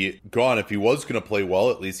be gone, if he was going to play well,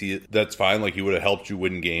 at least that's fine. He would have helped you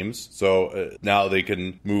win games. So now they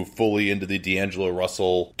can move fully into the D'Angelo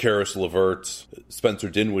Russell, Karis LeVert, Spencer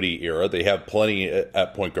Dinwiddie era. They have plenty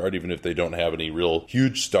at point guard, even if they don't have any real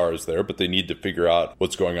huge stars there, but they need to figure out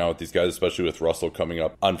what's going on with these guys, especially with Russell coming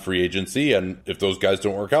up on free agency. And if those guys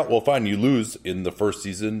don't work out, well, fine, you lose in the first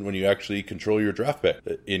season when you actually control your draft pick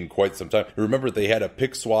in quite some time. Remember, they had a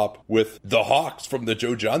pick swap with the Hawks from the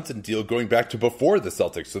Joe Johnson deal going back to before the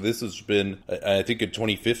Celtics. So this has been, I think in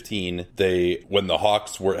 2015, when the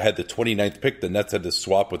Hawks had the 29th pick, the Nets had to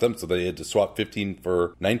swap with them. So they had to swap 15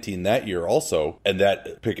 for 19 that year also. And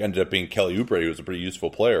that pick ended up being Kelly Oubre, who was a pretty useful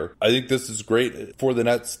player. I think this is great for the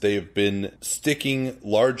Nets. They've been sticking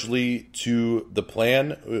largely to the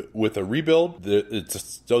plan with a rebuild. It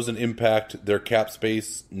just doesn't impact their cap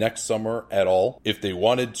space next summer at all. If they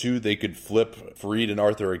wanted to, they could flip Faried and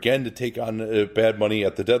Arthur again to take on bad money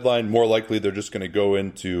at the deadline. More likely, they're just going to go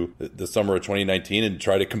into the summer of 2019 and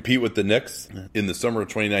try to compete with the Knicks in the summer of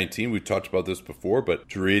 2019. We've talked about this before, but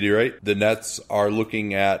to reiterate, the Nets are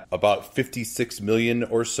looking at about $56 million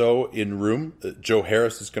or so in room. Joe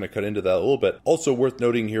Harris is going to cut into that a little bit. Also worth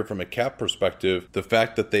noting here from a cap perspective, the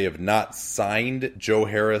fact that they have not signed Joe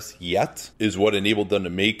Harris yet is what enabled them to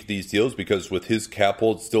make these deals, because with his cap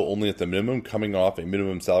hold still only at the minimum, coming off a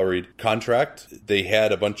minimum salaried contract, they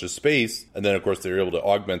had a bunch of space, and then of course they were able to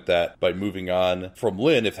augment that by moving on from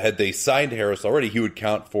Lin. Had they signed Harris already, he would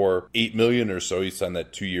count for $8 million or so. He signed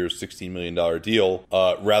that 2-year, $16 million deal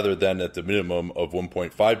rather than at the minimum of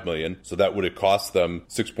 $1.5 million. So that would have cost them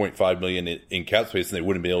 $6.5 million in cap space, and they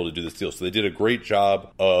wouldn't be able to do this deal. So they did a great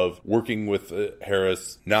job of working with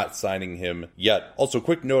Harris, not signing him yet. Also,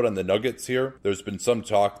 quick note on the Nuggets here. There's been some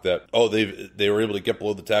talk that, they were able to get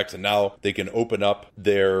below the tax, and now they can open up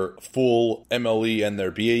their full MLE and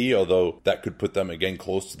their BAE, although that could put them again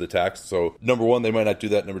close to the tax. So number one, they might not do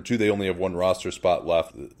that. Number two, they only have one roster spot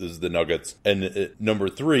left. This is the Nuggets. And number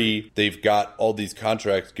three, they've got all these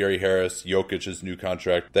contracts, Gary Harris, Jokic's new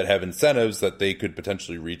contract, that have incentives that they could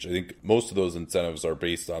potentially reach. I think most of those incentives are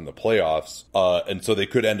based on the playoffs. And so they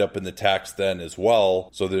could end up in the tax then as well.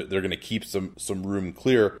 So they're going to keep some room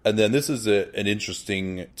clear. And then this is an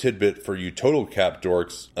interesting tidbit for you total cap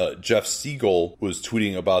dorks. Jeff Siegel was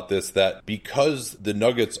tweeting about this, that because the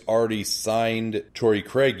Nuggets already signed Torrey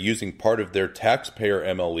Craig using part of their taxpayer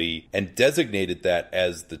MLE and designated that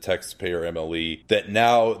as the taxpayer MLE, that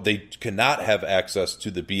now they cannot have access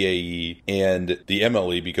to the BAE and the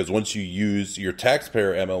MLE, because once you use your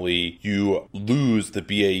taxpayer MLE, you lose the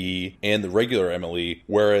BAE and the regular MLE.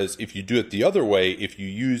 Whereas if you do it the other way, if you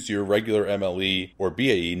use your regular MLE or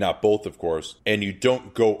BAE, not both of course, and you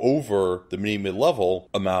don't go over the mid-level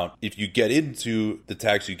amount, if you get into the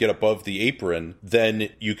tax, you get above the apron, then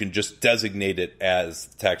you can just designate it as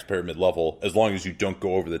taxpayer mid-level, as long as you don't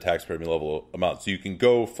go over the taxpayer mid-level amount. So you can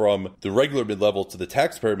go from the regular mid-level to the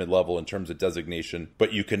taxpayer mid-level in terms of designation,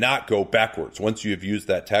 but you cannot go backwards. Once you have used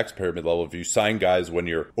that taxpayer taxpayer mid-level. If you sign guys when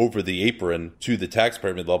you're over the apron to the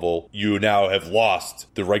taxpayer mid-level, you now have lost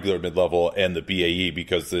the regular mid-level and the BAE,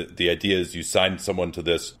 because the idea is you sign someone to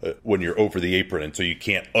this when you're over the apron, and so you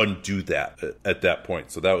can't undo that at that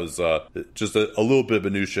point. So that was just a little bit of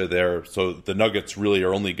minutia there. So the Nuggets really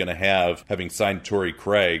are only going to having signed Torrey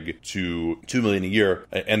Craig to $2 million a year,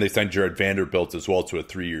 and they signed Jared Vanderbilt as well to a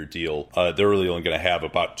 3-year deal. They're really only going to have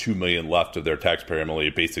about $2 million left of their taxpayer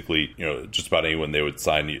MLE. Basically, just about anyone they would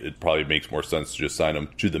sign, it probably makes more sense to just sign them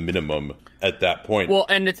to the minimum at that point. Well,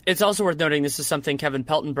 and it's also worth noting, this is something Kevin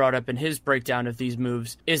Pelton brought up in his breakdown of these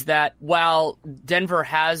moves, is that while Denver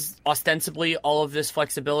has ostensibly all of this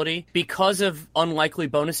flexibility, because of unlikely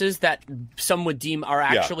bonuses that some would deem are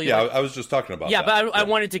actually I was just talking about that. But I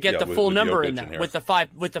wanted to get the full number in there with the five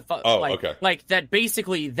okay. Like that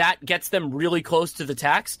basically that gets them really close to the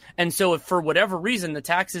tax. And so if for whatever reason the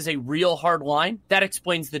tax is a real hard line, that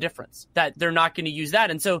explains the difference, that they're not going to use that.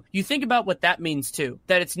 And so you think about what that means too,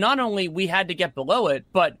 that it's not only we had to get below it,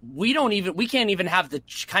 but we can't even have the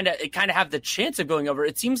kind of have the chance of going over.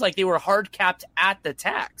 It seems like they were hard capped at the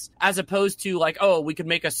tax, as opposed to like, oh, we could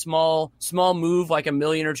make a small move like $1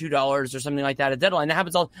 million or $2 or something like that at deadline. That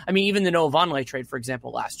happens even the Noah Vonleh trade, for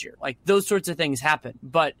example, last year, like those sorts of things happen.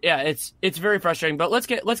 But yeah, it's very frustrating. But let's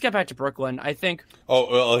get back to Brooklyn. I think. Oh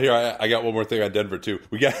well, here I got one more thing on Denver too.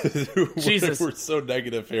 We got Jesus, we're so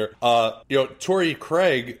negative here. Torrey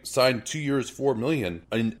Craig signed 2 years, $4 million.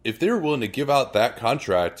 And if they were willing to give out that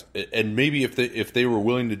contract, and maybe if they were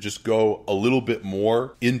willing to just go a little bit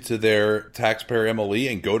more into their taxpayer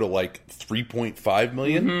MLE and go to like $3.5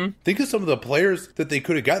 million, think of some of the players that they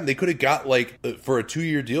could have gotten. They could have got for a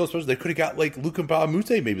 2-year deal, especially they could have got like Luka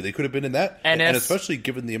Mbah-a-Moute. Maybe they could have been in that, and especially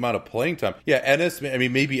given the amount of playing time. Yeah, Ennis. I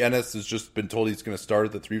mean, maybe Ennis has just been told he's going to start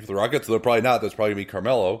at the 3 for the Rockets, so they're probably not. That's probably going to be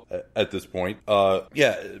Carmelo at this point.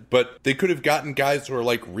 But they could have gotten guys who are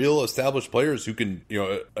like real established players who can,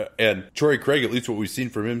 and Torrey Craig, at least what we've seen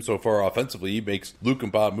from him so far offensively, he makes Luka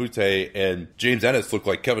Mbah-a-Moute and James Ennis look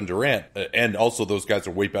like Kevin Durant, and also those guys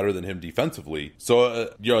are way better than him defensively. So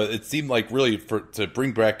it seemed like really to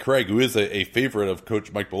bring back Craig, who is a favorite of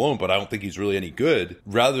Coach Mike Malone, but I don't think he's really any good,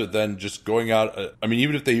 rather than just going out.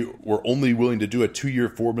 Even if they were only willing to do a 2-year,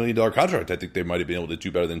 $4 million contract, I think they might have been able to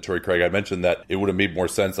do better than Torrey Craig. I mentioned that it would have made more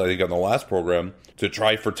sense, I think, on the last program to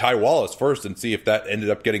try for Ty Wallace first and see if that ended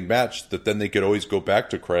up getting matched, that then they could always go back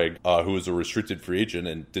to Craig, who was a restricted free agent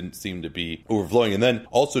and didn't seem to be overflowing. And then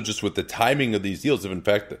also just with the timing of these deals, if in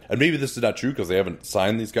fact, and maybe this is not true because they haven't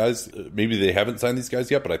signed these guys, maybe they haven't signed these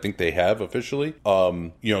guys yet, but I think they have officially,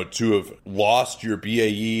 to have lost your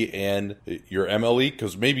BAE and your MLE,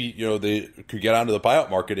 because maybe, they could get onto the buyout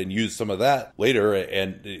market and use some of that later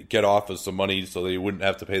and get off of some money so they wouldn't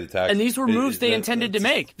have to pay the tax. And these were moves they intended to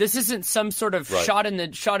make. This isn't some sort of shot in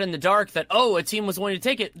the dark that, a team was willing to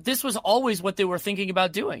take it. This was always what they were thinking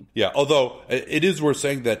about doing. Yeah, although it is worth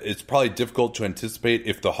saying that it's probably difficult to anticipate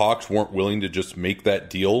if the Hawks weren't willing to just make that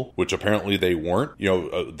deal, which apparently they weren't,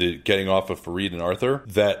 the getting off of Fareed and Arthur,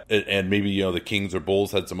 that, and maybe, the Kings or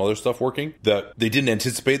Bulls had some other stuff working, that they didn't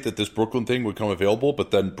anticipate that this Brooklyn thing would come available,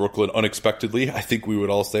 but then Brooklyn unexpectedly, I think we would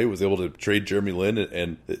all say, was able to trade Jeremy Lin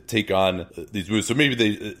and take on these moves. So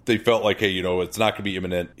maybe they felt like, hey, it's not going to be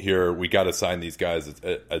imminent here. We got to sign these guys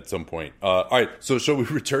at some point. All right, so shall we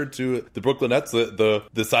return to the Brooklyn Nets,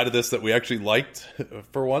 the side of this that we actually liked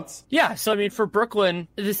for once? Yeah, so for Brooklyn,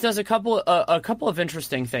 this does a couple of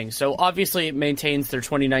interesting things. So obviously it maintains their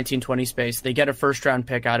 2019-20 space. They get a first-round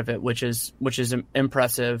pick out of it, which is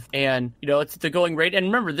impressive. And, it's the going rate. And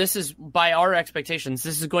remember, this is, by our expectations,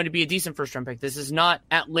 this is going to be a decent first-round pick. This is not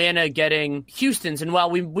Atlanta getting Houston's. And while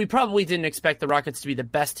we probably didn't expect the Rockets to be the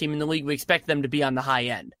best team in the league, we expect them to be on the high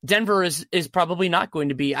end. Denver is probably not going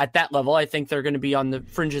to be at that level. I think they're going to be on the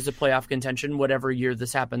fringes of playoff contention, whatever year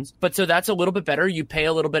this happens. But so that's a little bit better. You pay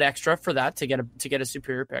a little bit extra for that to get a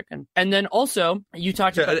superior pick. And then also, you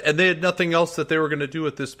talked about... And they had nothing else that they were going to do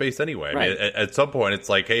with this space anyway. Right. At some point, it's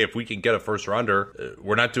like, hey, if we can get a first rounder,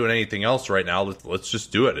 we're not doing anything else right now. Let's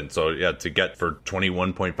just do it. And so, yeah, to get for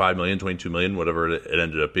 $21.5 million, $22 million, whatever it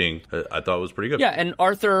ended up being, I thought it was pretty good. Yeah, and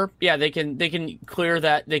Arthur, they can clear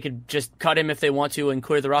that. They could just cut him if they want to and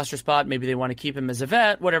clear the roster spot. Maybe they want to keep him as a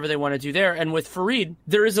vet, whatever they want to do there. And with Fareed,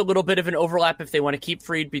 there is a little bit of an overlap if they want to keep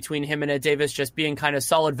Fareed between him and Ed Davis just being kind of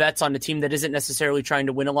solid vets on a team that isn't necessarily trying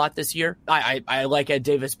to win a lot this year. I like Ed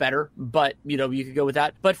Davis better, but you could go with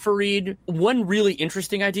that. But Faried, one really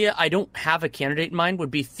interesting idea, I don't have a candidate in mind,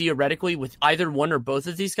 would be theoretically with either one or both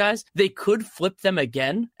of these guys, they could flip them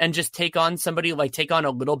again and just take on somebody, like take on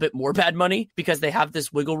a little bit more bad money because they have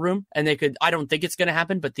this wiggle room, and they could, I don't think it's going to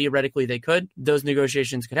happen, but theoretically they could. Those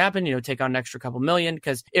negotiations could happen, take on an extra couple million,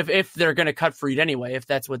 because if they're going to cut Faried anyway, if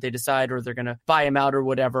that's what they decide, or they're going to buy him out or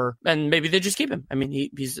whatever, and maybe they just keep him. I mean,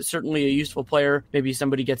 he's certainly a useful player. Maybe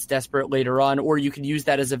somebody gets desperate later on, or you could use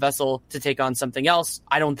that as a vessel to take on something else.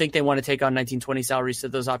 I don't think they want to take on 1920 salaries, so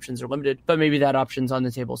those options are limited, but maybe that option's on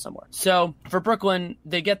the table somewhere. So for Brooklyn,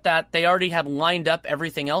 they get that. They already have lined up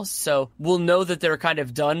everything else, so we'll know that they're kind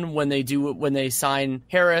of done when they sign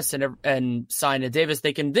Harris and sign a Davis.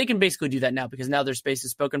 They can basically do that now, because now their space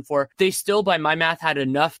is spoken for. They still, by my math, had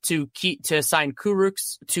enough to sign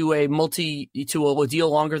Kurucs to a deal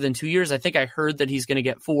longer than 2 years. I think I heard that he's going to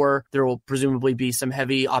get 4. There will presumably be some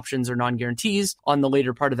heavy options or non-guarantees on the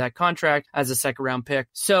later part of that contract as a second round pick.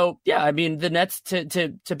 So yeah, I mean, the Nets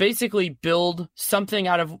to basically build something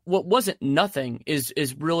out of what wasn't nothing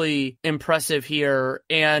is really impressive here.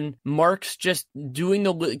 And Mark's just doing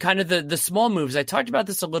the kind of the small moves. I talked about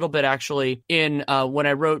this a little bit actually in when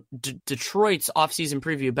I wrote Detroit's offseason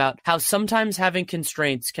preview about how sometimes having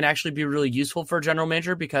constraints can actually be really useful for a general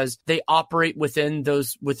manager, because they operate within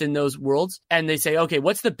those worlds, and they say, okay,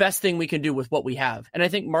 what's the best thing we can do with what we have? And I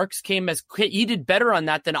think Marks he did better on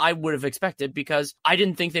that than I would have expected, because I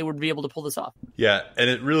didn't think they would be able to pull this off. Yeah, and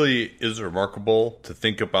it really is remarkable to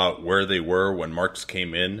think about where they were when Marks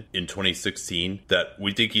came in 2016, that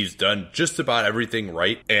we think he's done just about everything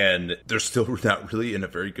right, and they're still not really in a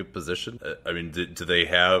very good position. I mean, do they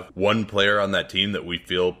have one player on that team that we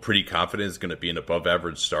feel pretty confident is going to be an above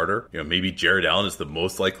average starter? Maybe Jared Allen is the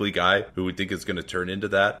most likely guy who we think is going to turn into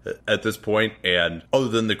that at this point. And other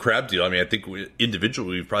than the Crabbe deal, I mean, I think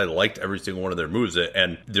individually we've probably liked every single one of their moves,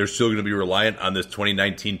 and they're still going to be reliant on this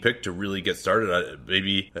 2019 pick to really get started.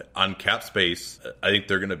 Maybe on cap space, I think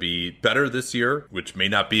they're going to be better this year, which may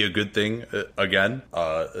not be a good thing again.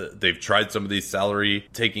 They've tried some of these salary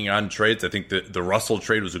taking on trades. I think the Russell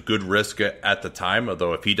trade was a good risk at the time,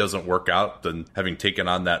 although if he doesn't work out, then having taken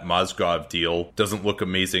on that Mozgov deal doesn't look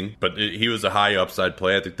amazing, but he was a high upside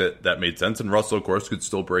play. I think that made sense, and Russell, of course, could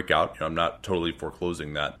still break out. I'm not totally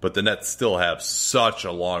foreclosing that, but the Nets still have such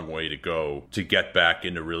a long way to go to get back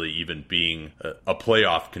into really even being a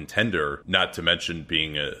playoff contender, not to mention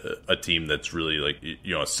being a team that's really like,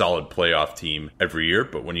 a solid playoff team every year.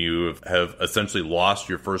 But when you have essentially lost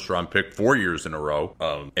your first round pick 4 years in a row,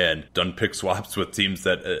 and done pick swaps with teams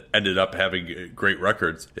that ended up having great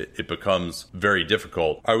records, it becomes very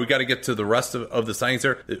difficult. All right, we got to get to the rest of the signings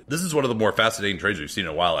here. This is one of the more fascinating trades we've seen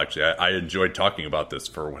in a while, actually. I enjoyed talking about this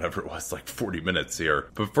for whatever it was, like 40 minutes here.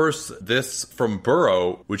 But first, this from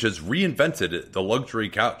Burrow, which has reinvented the luxury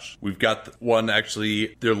couch. We've got one,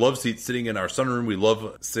 actually, their love seat sitting in our sunroom. We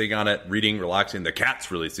love sitting on it, reading, relaxing. The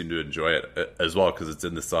cats really seem to enjoy it as well, because it's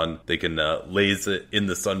in the sun. They can laze it in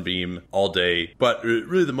the sunbeam all day. But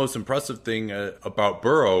really the most impressive thing about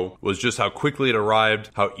Burrow was just how quickly it arrived,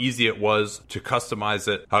 how easy it was to customize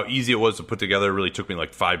it, how easy it was to put together. It really took me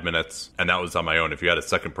like 5 minutes, and that was on my own. If you had a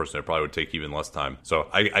second person, it probably would take even less time. So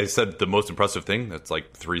I said the most impressive thing, that's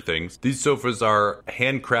like 3 things. These sofas are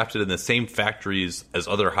handcrafted in the same factories as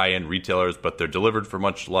other high-end retailers, but they're delivered for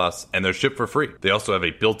much less, and they're shipped for free. They also have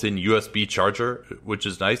a built-in USB charger, which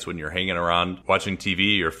is nice when you're hanging around watching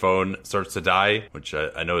TV, your phone starts to die, which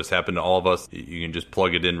I know has happened to all of us. You can just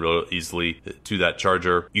plug it in real easily to that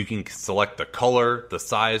charger. You can select the color, the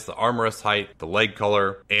size, the armrest height, the leg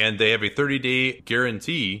color, and they have a 30-day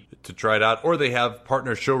guarantee to try it out, or they have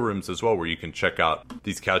partner showrooms as well where you can check out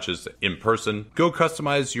these couches in person. Go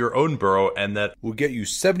customize your own Burrow, and that will get you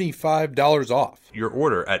 $75 off your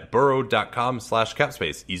order at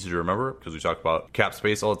burrow.com/capspace. Easy to remember because we talk about cap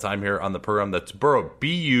space all the time here on the program. That's Burrow,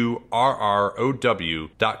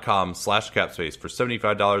 BURROW.com/capspace for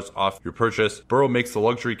 $75 off your purchase. Burrow makes the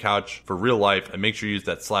luxury couch for real life, and make sure you use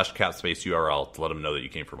that /capspace URL to let them know that you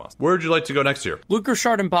came from us. Where would you like to go next year? Luc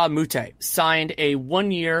Richard and Bob Moute signed a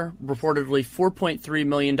 1-year, reportedly $4.3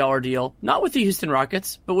 million deal, not with the Houston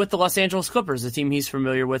Rockets, but with the Los Angeles Clippers, a team he's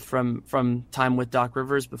familiar with from time with Doc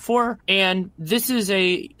Rivers before. And this is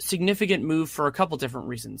a significant move for a couple different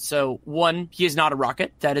reasons. So one, he is not a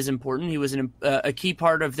Rocket. That is important. He was a key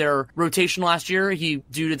part of their rotation last year. He,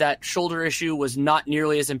 due to that shoulder issue, was not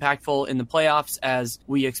nearly as impactful in the playoffs as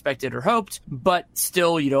we expected or hoped, but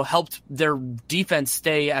still, helped their defense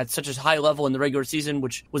stay at such a high level in the regular season,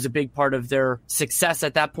 which was a big part of their success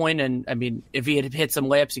at that point. And I mean, if he had hit some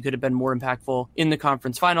layups, he could have been more impactful impactful in the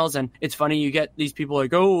conference finals. And it's funny, you get these people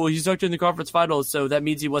like, oh, well, he sucked in the conference finals, so that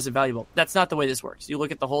means he wasn't valuable. That's not the way this works. You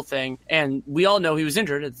look at the whole thing, and we all know he was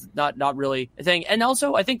injured. It's not really a thing. And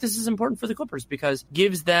also, I think this is important for the Clippers because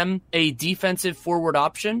gives them a defensive forward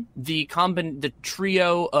option. The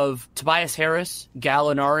trio of Tobias Harris,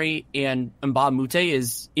 Gallinari, and Mbah a Moute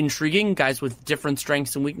is intriguing. Guys with different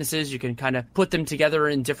strengths and weaknesses. You can kind of put them together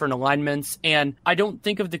in different alignments. And I don't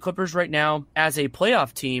think of the Clippers right now as a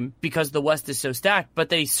playoff team because the West is so stacked, but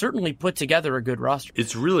they certainly put together a good roster.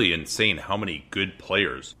 It's really insane how many good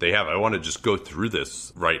players they have. I want to just go through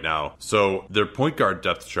this right now. So their point guard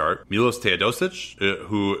depth chart, Milos Teodosic,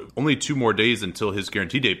 who only 2 more days until his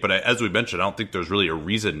guarantee date. But as we mentioned, I don't think there's really a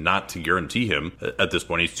reason not to guarantee him at this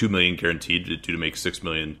point. He's $2 million guaranteed, due to make $6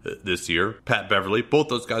 million this year. Pat Beverly, both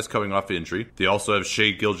those guys coming off injury. They also have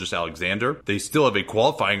Shai Gilgeous-Alexander. They still have a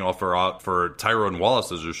qualifying offer out for Tyrone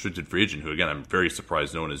Wallace as a restricted free agent, who again, I'm very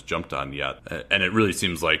surprised no one has jumped on yet. And it really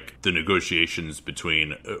seems like the negotiations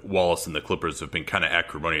between Wallace and the Clippers have been kind of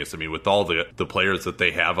acrimonious. I mean, with all the players that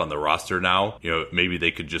they have on the roster now, maybe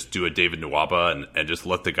they could just do a David Nwaba and just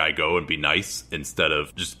let the guy go and be nice instead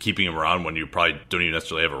of just keeping him around when you probably don't even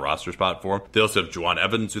necessarily have a roster spot for him. They also have Juwan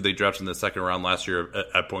Evans, who they drafted in the second round last year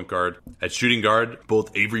at point guard. At shooting guard,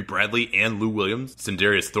 both Avery Bradley and Lou Williams.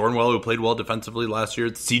 Sindarius Thornwell, who played well defensively last year.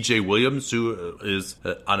 CJ Williams, who is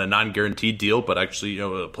on a non-guaranteed deal, but actually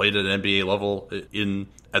played at an NBA level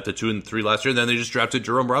at the 2 and 3 last year. And then they just drafted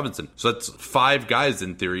Jerome Robinson. So that's 5 guys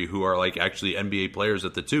in theory who are like actually NBA players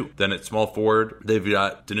at the 2. Then at small forward, they've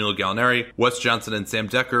got Danilo Gallinari, Wes Johnson, and Sam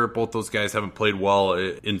Decker. Both those guys haven't played well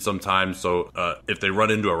in some time. So if they run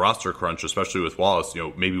into a roster crunch, especially with Wallace,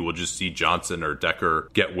 maybe we'll just see Johnson or Decker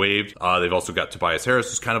get waived. They've also got Tobias Harris,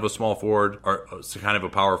 who's kind of a small forward, or kind of a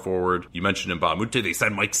power forward. You mentioned Mbah a Moute. They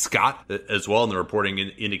signed Mike Scott as well in the reporting,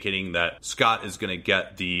 indicating that Scott is going to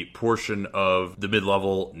get the portion of the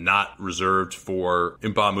mid-level not reserved for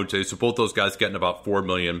Mbah a Moute. So both those guys getting about $4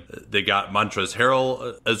 million. They got Montrezl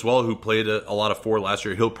Harrell as well, who played a lot of 4 last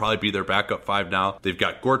year. He'll probably be their backup 5 now. They've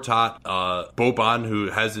got Gortat, Boban,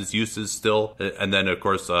 who has his uses still. And then, of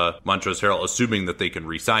course, Montrezl Harrell, assuming that they can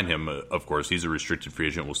re-sign him. Of course, he's a restricted free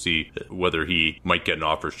agent. We'll see whether he might get an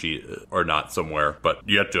offer sheet or not somewhere. But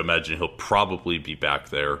you have to imagine he'll probably be back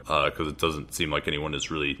there because it doesn't seem like anyone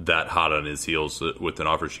is really that hot on his heels with an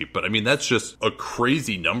offer sheet. But I mean, that's just a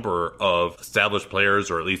crazy number of established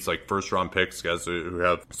players, or at least like first round picks, guys who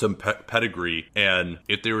have some pedigree. And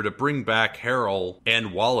if they were to bring back Harrell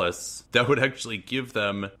and Wallace, that would actually give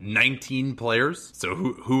them 19 players. So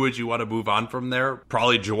who would you want to move on from there?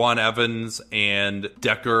 Probably Juwan Evans and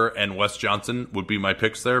Decker and Wes Johnson would be my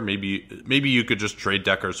picks there. Maybe you could just trade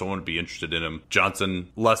Decker, someone would be interested in him. Johnson,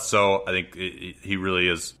 less so. I think he really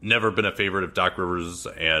has never been a favorite of Doc Rivers,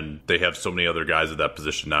 and they have so many other guys at that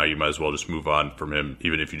position now. You might as well just move on from him,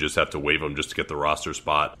 even if you just have to waive him just to get the roster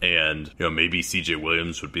spot. And maybe CJ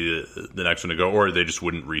Williams would be the next one to go, or they just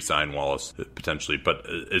wouldn't re-sign Wallace potentially. But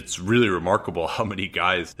it's really remarkable how many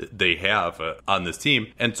guys they have on this team,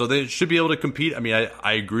 and so they should be able to compete. I mean,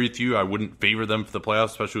 I agree with you. I wouldn't favor them for the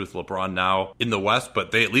playoffs, especially with LeBron now in the West,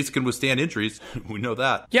 but they at least can withstand injuries. We know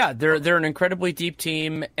that. Yeah, they're an incredibly deep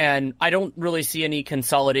team, and I don't really see any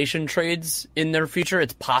consolidation trades in their future.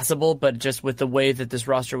 It's possible, but just with the way that this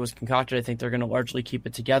roster was concocted, I think they're going to largely keep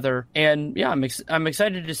it together. And yeah, I'm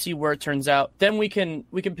excited to see where it turns out. Then we can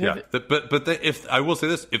pivot. Yeah, but if I will say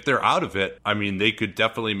this, if they're out of it, I mean, they could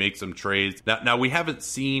definitely make some trades. Now we haven't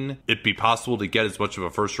seen it be possible to get as much of a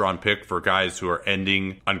first round pick for guys who are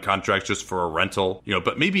ending on contracts just for a rental,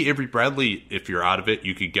 but maybe Avery Bradley, if you're out of it,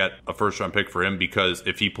 you could get a first round pick for him because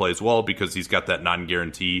if he plays well, because he's got that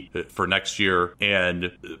non-guarantee for next year.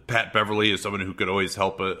 And Pat Beverly is someone who could always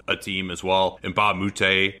help a team as well. And Mbah a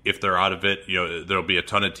Moute, if they're out of it, there'll be a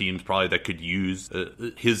ton of teams probably that could use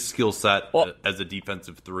his skill set as a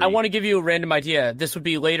defensive 3. I want to give you a random idea. This would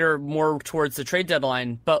be later, more towards the trade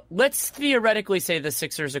deadline, but let's theoretically say the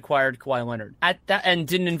Sixers acquired Kawhi Leonard and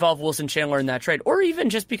didn't involve Wilson Chandler in that trade, or even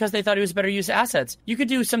just because they thought he was a better use of assets. You could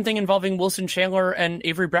do something involving Wilson Chandler and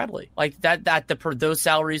Avery Bradley. Like those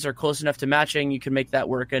salaries are close enough to matching. You can make that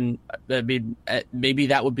work, and maybe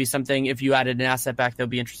that would be something, if you added an asset back, that would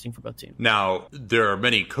be interesting for both teams. Now, there are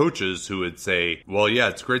many coaches who would say, hey, well, yeah,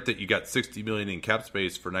 it's great that you got $60 million in cap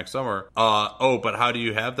space for next summer. But how do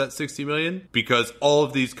you have that $60 million? Because all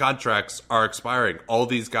of these contracts are expiring. All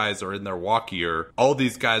these guys are in their walk year. All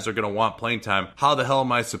these guys are going to want playing time. How the hell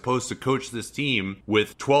am I supposed to coach this team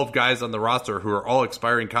with 12 guys on the roster who are all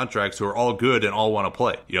expiring contracts, who are all good and all want to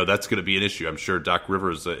play? That's going to be an issue. I'm sure Doc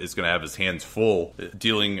Rivers is going to have his hands full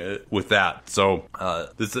dealing with that. So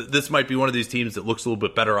this might be one of these teams that looks a little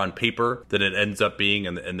bit better on paper than it ends up being,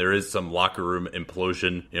 and there is some locker room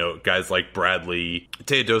implosion. Guys like Bradley,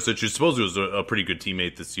 Teodosic, who supposedly was a pretty good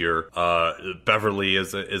teammate this year. Beverly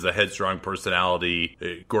is a headstrong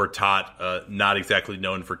personality. Gortat, not exactly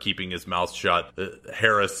known for keeping his mouth shut.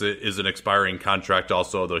 Harris is an expiring contract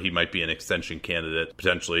also, though he might be an extension candidate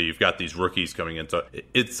potentially. You've got these rookies coming in,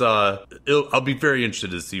 so I'll be very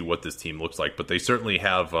interested to see what this team looks like. But they certainly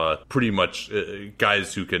have pretty much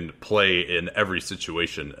guys who can play in every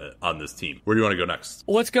situation on this team. Where do you want to go next?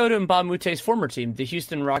 Let's go to Mbah a Moute's former team. The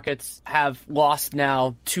Houston Rockets have lost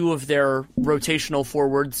now two of their rotational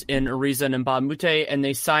forwards in Ariza and Mbah a Moute, and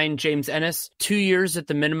they signed James Ennis, 2 years at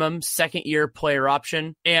the minimum, second-year player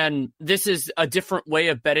option. And this is a different way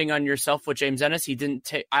of betting on yourself with James Ennis. He didn't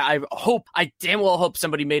take. I damn well hope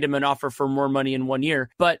somebody made him an offer for more money in 1 year.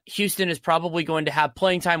 But Houston is probably going to have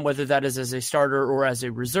playing time, whether that is as a starter or as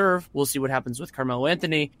a reserve. We'll see what happens with Carmelo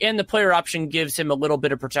Anthony. And the player option gives him a little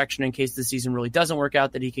bit of protection in case the season really doesn't work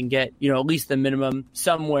out, that he can get, at least the minimum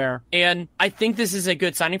somewhere. And I think this is a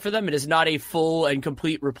good signing for them. It is not a full and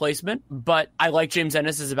complete replacement, but I like James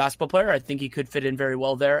Ennis as a basketball player. I think he could fit in very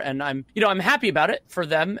well there. And I'm happy about it for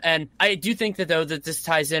them. And I do think that, though, that this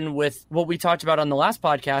ties in with what we talked about on the last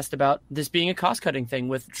podcast about this being a cost-cutting thing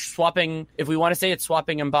with swapping, if we want to say it's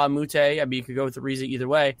swapping Mbah a Moute, I mean, you could go with Ariza either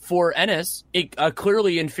way, for Ennis, a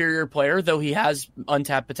clearly inferior player, though he has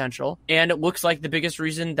untapped potential. And it looks like the biggest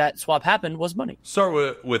reason that swap happened was money.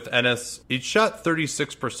 Start with Ennis. He shot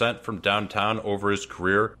 36% from downtown over his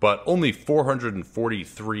career, but only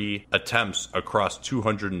 443 attempts across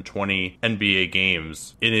 220 NBA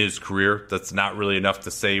games in his career. That's not really enough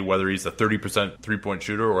to say whether he's a 30% three-point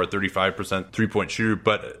shooter or a 35% three-point shooter,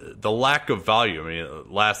 but the lack of volume. I mean,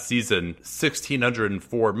 last season,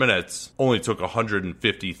 1,604 minutes, only took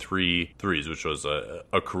 153 threes, which was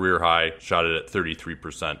a career high, shot it at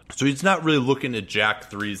 33%. So he's not really looking to jack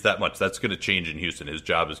threes that much. That's going to change in Houston. His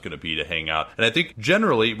job is going to be to hang out. And I think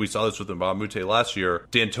generally, we saw this with Mbah a Moute last year,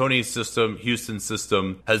 D'Antoni's system, Houston's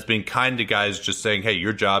system, has been kind to guys just saying, hey,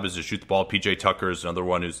 your job is to shoot the ball. PJ Tucker is another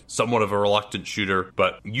one who's somewhat of a reluctant shooter,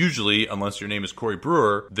 but usually, unless your name is Corey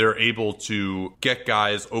Brewer, they're able to get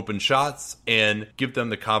guys open shots and give them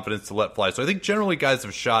the confidence to let fly. So I think generally guys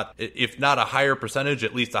have shot, if not a higher percentage,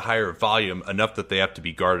 at least a higher volume, enough that they have to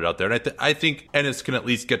be guarded out there. And I think Ennis can at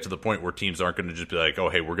least get to the point where teams aren't going to just be like, oh,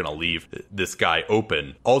 hey, we're going to leave this guy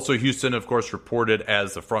open. Also, Houston, of course, reported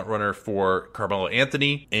as the front runner for Carmelo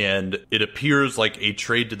Anthony, and it appears like a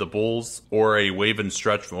trade to the Bulls or a wave and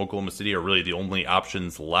stretch from Oklahoma City are really the only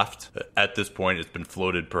options left. At this point, it's been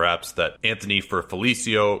floated perhaps that Anthony for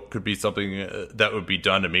Felicio could be something that would be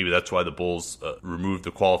done, and maybe that's why the Bulls removed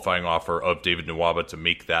the qualifying offer of David Nwaba to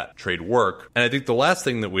make that trade work. And I think the last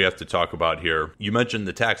thing that we have to talk about here, you mentioned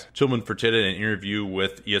the tax. Tillman Fertitta in an interview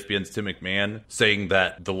with ESPN's Tim McMahon saying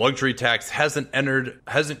that the luxury tax hasn't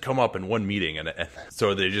come up in one meeting, and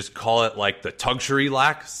so they just call it like the Tugsury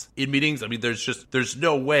lax in meetings. I mean, there's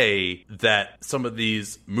no way that some of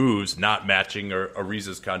these moves not matching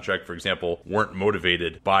Ariza's contract, for example, weren't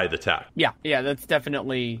motivated by the tax. Yeah, that's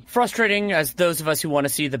definitely frustrating as those of us who want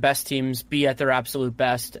to see the best teams be at their absolute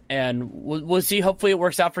best. And we'll see. Hopefully it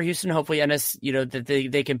works out for Houston. Hopefully Ennis, that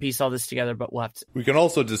they can piece all this together, but we'll have to. We can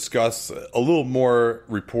also discuss a little more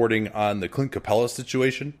reporting on the Clint Capella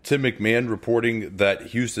situation. Tim McMahon reporting that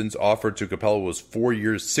Houston's offer to Capella was 4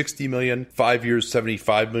 years, $60 million, 5 years,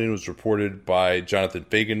 $75 million was reported by Jonathan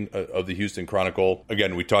Fagan of the Houston Chronicle.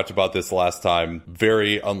 Again, we talked about this last time.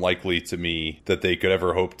 Very unlikely to me that they could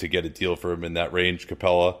ever hope to get a deal for him in that range.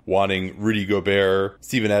 Capella wanting Rudy Gobert,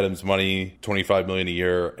 Steven Adams money, $25 million a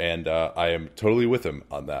year, and I am totally with him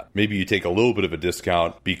on that. Maybe you take a little bit of a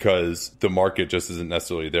discount because the market just isn't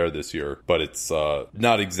necessarily there this year, but it's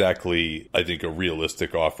not exactly, I think, a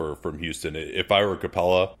realistic offer from Houston. If I were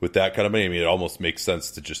Capella with that kind of money, I mean, it almost makes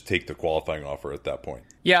sense to just take the qualifying offer at that point.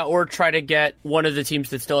 Yeah, or try to get one of the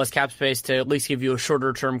teams that still has cap space to at least give you a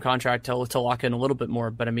shorter term contract to lock in a little bit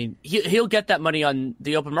more. But I mean, he'll get that money on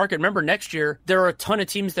the open market. Remember, next year, there are a ton of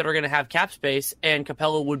teams that are going to have cap space, and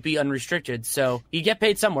Capella would be unrestricted. So you get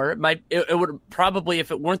paid somewhere. It would probably,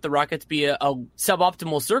 if it weren't the Rockets, be a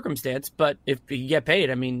suboptimal circumstance. But if you get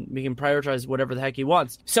paid, I mean, he can prioritize whatever the heck he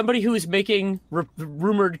wants. Somebody who is making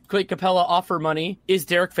rumored Clint Capella offer money is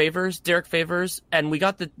Derek Favors Derek Favors, and we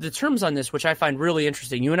got the terms on this, which I find really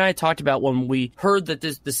interesting. You and I talked about when we heard that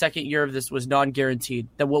the second year of this was non-guaranteed,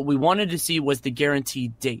 that what we wanted to see was the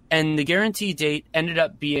guaranteed date. And the guaranteed date ended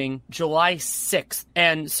up being July 6th.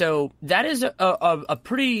 And so that is a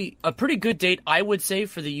pretty good date, I would say,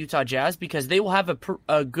 for the Utah Jazz, because they will have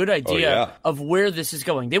a good idea of where this is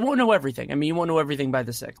going. They won't know everything. I mean, you won't know everything by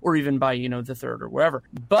the 6th or even by, the 3rd or wherever.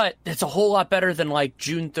 But it's a whole lot better than like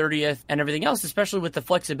June 30th and everything else, especially with the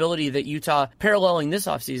flexibility that Utah, paralleling this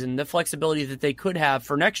offseason, the flexibility that they could have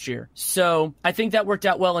for next year. So I think that worked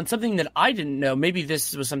out well. And something that I didn't know, maybe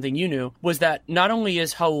this was something you knew, was that not only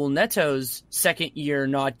is Raul Neto's second year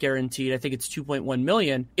not guaranteed, I think it's $2.1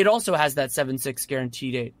 million, it also has that 7-6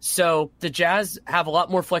 guarantee date. So the Jazz have a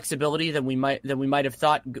lot more flexibility than we might have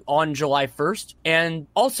thought on July 1st. And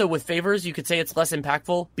also with Favors, you could say it's less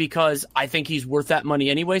impactful because I think he's worth that money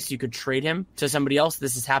anyway, so you could trade him to somebody else.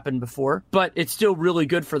 This has happened before, but it's still really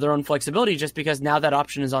good for their own flexibility just because now that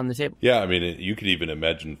option is on the table. Yeah, I mean, you could even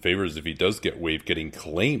imagine Favors, if he does get waived, getting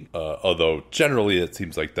claimed, although generally it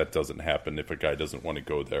seems like that doesn't happen if a guy doesn't want to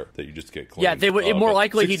go there, that you just get claimed. Yeah, they would more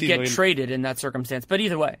likely he'd get traded in that circumstance, but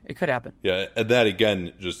either way, it could happen. Yeah, and that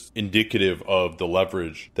again, just indicative of the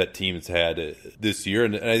leverage that teams had this year.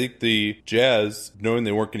 And I think the Jazz, knowing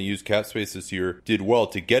they weren't going to use cap space this year, did well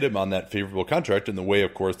to get him on that favorable contract. And the way,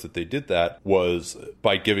 of course, that they did that was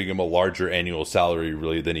by giving him a larger annual salary,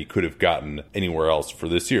 really, than he could have gotten anywhere else for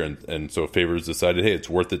this year. And so Favors decided, hey, it's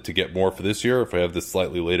worth it to get more for this year. If I have this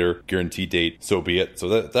slightly later guarantee date, so be it.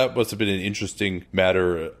 So that must have been an interesting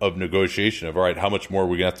matter of negotiation of, all right, how much more are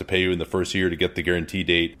we going to have to pay you in the first year to get the guarantee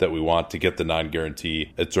date that we want, to get the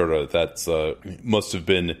non-guarantee, etc. That's must have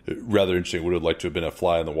been rather interesting. Would have liked to have been a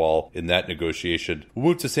fly on the wall in that negotiation. We'll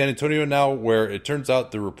move to San Antonio now, where it turns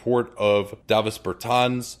out the report of Davis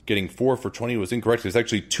Bertans getting 4 for 20 was incorrect. It's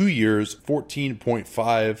actually 2 years,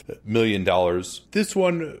 $14.5 million. This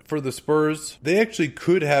one for the Spurs, they actually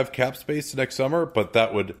could have cap space next summer, but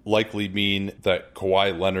that would likely mean that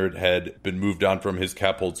Kawhi Leonard had been moved on from his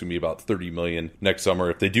cap hold. It's going to be about $30 million next summer.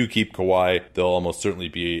 If they do keep Kawhi, they'll almost certainly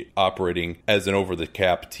be operating as an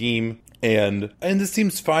over-the-cap team. And this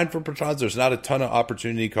seems fine for Bertans. There's not a ton of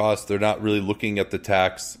opportunity costs. They're not really looking at the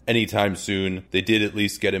tax anytime soon. They did at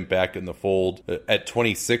least get him back in the fold at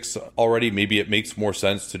 26 already. Maybe it makes more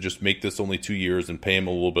sense to just make this only 2 years and pay him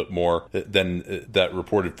a little bit more than that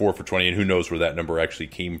reported 4 for 20. And who knows where that number actually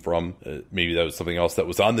came from. Maybe that was something else that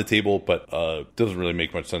was on the table, but doesn't really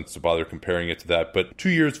make much sense to bother comparing it to that. But 2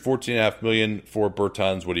 years, $14.5 million for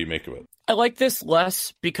Bertans. What do you make of it? I like this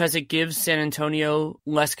less because it gives San Antonio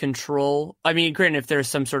less control. I mean, granted, if there's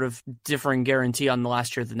some sort of differing guarantee on the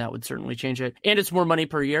last year, then that would certainly change it. And it's more money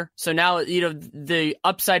per year. So now, the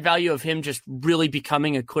upside value of him just really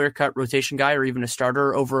becoming a clear-cut rotation guy or even a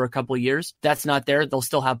starter over a couple of years, that's not there. They'll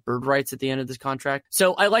still have bird rights at the end of this contract.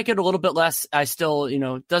 So I like it a little bit less. I still,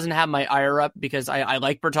 doesn't have my ire up because I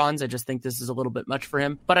like Bertans. I just think this is a little bit much for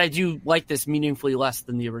him. But I do like this meaningfully less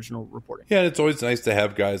than the original reporting. Yeah, and it's always nice to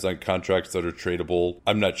have guys on contracts that are tradable.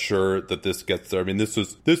 I'm not sure that this gets there. I mean,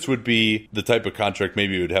 this would be the type of contract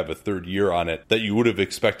maybe would have a third year on it that you would have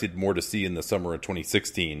expected more to see in the summer of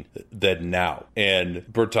 2016 than now. And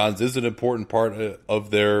Bertans is an important part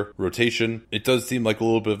of their rotation. It does seem like a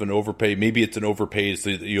little bit of an overpay. Maybe it's an overpay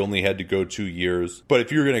so that you only had to go 2 years. But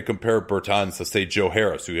if you're going to compare Bertans to, say, Joe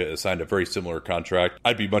Harris, who signed a very similar contract,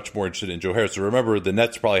 I'd be much more interested in Joe Harris. So remember, the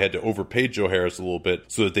Nets probably had to overpay Joe Harris a little bit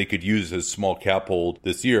so that they could use his small cap hold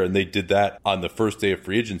this year. And they did that on the first day of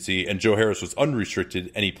free agency, and Joe Harris was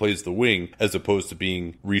unrestricted and he plays the wing as opposed to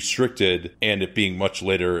being restricted and it being much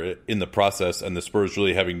later in the process, and the Spurs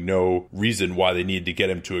really having no reason why they needed to get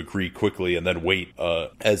him to agree quickly and then wait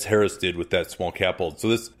as Harris did with that small cap hold. So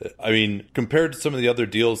this, I mean, compared to some of the other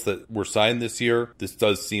deals that were signed this year, this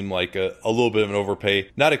does seem like a little bit of an overpay.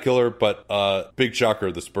 Not a killer, but big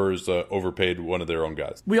shocker, the Spurs overpaid one of their own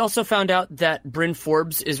guys. We also found out that Bryn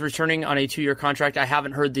Forbes is returning on a 2-year contract. I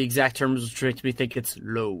haven't heard the exact terms, which makes me think it's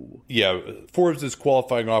low. Yeah, Forbes'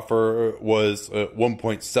 qualifying offer was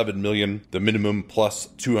 $1.7 million, the minimum plus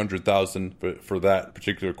 $200,000 for that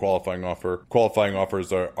particular qualifying offer. Qualifying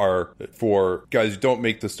offers are for guys who don't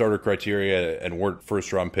make the starter criteria and weren't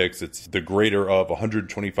first-round picks. It's the greater of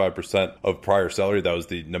 125% of prior salary. That was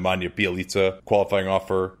the Nemanja Bjelica qualifying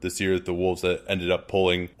offer this year that the Wolves ended up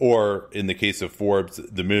pulling. Or in the case of Forbes,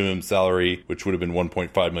 the minimum salary, which would have been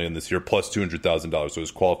 $1.5 million this year, plus $200,000. So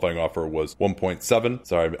his qualifying offer was 1.7.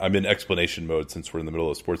 Sorry, I'm in explanation mode since we're in the middle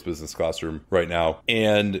of a sports business classroom right now.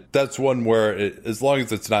 And that's one where, as long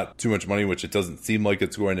as it's not too much money, which it doesn't seem like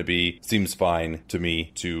it's going to be, seems fine to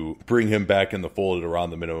me to bring him back in the fold at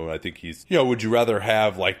around the minimum. I think he's, would you rather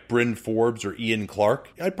have like Bryn Forbes or Ian Clark?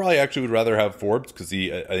 I probably actually would rather have Forbes because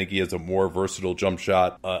I think he has a more versatile jump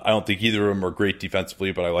shot. I don't think either of them are great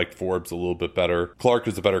defensively, but I like Forbes a little bit better. Clark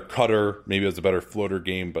is a better cutter, maybe has a better floater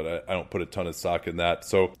game, but I don't put a ton of stock in that.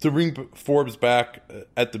 So to bring Forbes back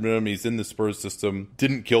at the minimum, he's in the Spurs system,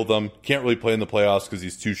 didn't kill them, can't really play in the playoffs because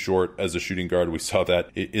he's too short as a shooting guard. We saw that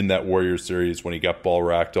in that Warriors series when he got ball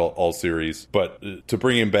racked all series. But to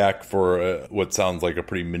bring him back for what sounds like a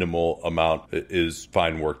pretty minimal amount is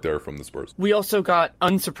fine work there from the Spurs. We also got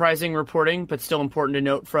unsurprising reporting, but still important to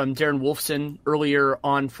note, from Darren Wolfson earlier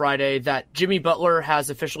on Friday that Jimmy Butler has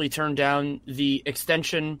officially turned down the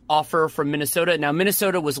extension offer from Minnesota. Now,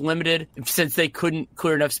 Minnesota was limited since they couldn't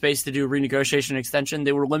clear enough space to do a renegotiation extension.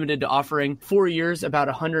 They were limited to offering 4 years, about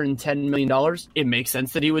 $110 million. It makes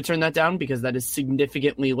sense that he would turn that down because that is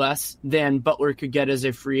significantly less than Butler could get as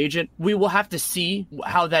a free agent. We will have to see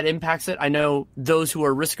how that impacts it. I know those who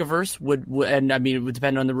are risk averse would, and I mean, it would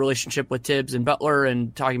depend on the relationship with Tibbs and Butler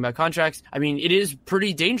and talking about contracts. I mean, it is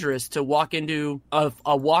pretty dangerous to walk into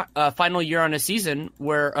a final year on a season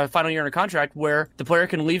where a final year on a contract where the player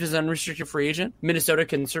can leave as an unrestricted free agent. Minnesota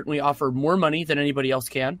can certainly offer more money than anybody else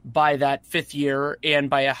can by that fifth year and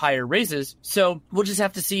by a higher raises. So we'll just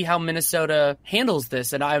have to see how Minnesota handles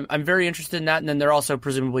this. And I'm very interested in that. And then they're also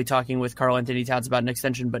presumably talking with Karl Anthony Towns about an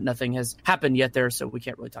extension, but nothing has happened yet there, so we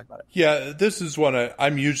can't really talk about it. Yeah, this is one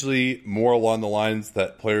I'm usually more along the lines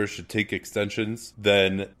that players should take extensions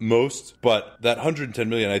than most, but that $110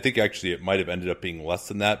 million, I think actually it might have ended up being less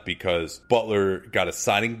than that because Butler got a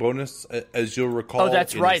signing bonus, as you'll recall. Oh,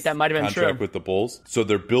 that's right. That might have been true. With the Bulls. So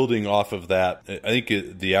they're building off of that. I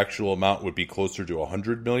think the actual amount would be closer to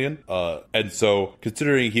 $100 million. And so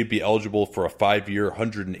considering he'd be eligible for a 5-year,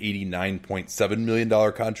 $189.7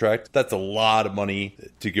 million contract, that's a lot of money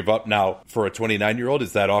to give up. Now, for a 29-year-old,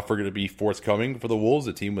 is that offer going to be forthcoming for the Wolves,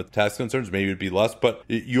 a team with tax concerns? Maybe it'd be less, but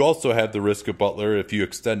you also have the risk of Butler, if you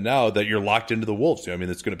extend now, that you're locked into the Wolves. I mean,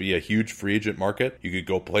 it's going to be a huge free agent market. You could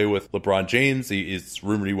go play with LeBron James. It's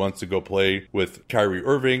rumored he wants to go play with Kyrie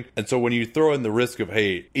Irving. And so when you throw in the risk of,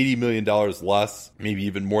 hey, $80 million less, maybe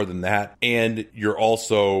even more than that, and you're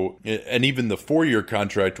also, and even the 4-year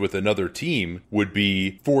contract with another team would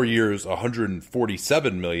be 4 years,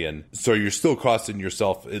 $147 million. So you're still costing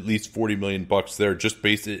yourself at least $40 million there just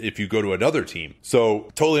based if you go to another team. So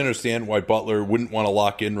totally understand why Butler wouldn't want to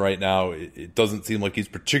lock in right now. It doesn't seem like he's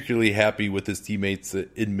particularly happy with his teammates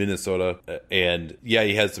in Minnesota. And yeah,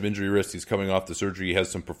 he has some injury risks. He's coming off the surgery. He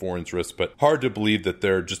has some performance risks, but hard to believe that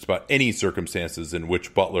there are just about any circumstances in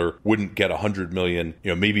which Butler wouldn't get $100 million.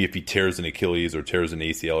 Maybe if he tears an Achilles or tears an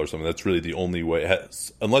ACL or something, that's really the only way.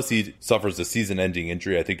 Unless he suffers a season-ending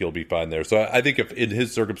injury, I think he'll be fine there. So I think if in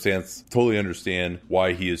his circumstance, totally understand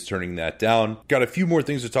why he is turning that down. Got a few more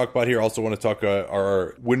things to talk about here. Also want to talk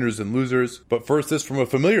our winners and losers. But first, this from a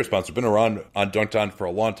familiar sponsor. Been around on Dunked On for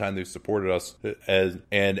a long time. They've supported us.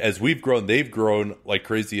 As we've grown, they've grown like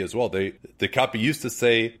crazy as well. The copy used to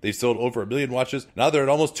say they sold over 1 million watches. Now they're at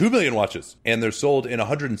almost 2 million watches. And they're sold in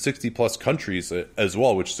 160 plus countries as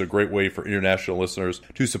well, which is a great way for international listeners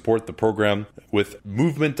to support the program with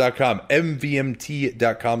movement.com.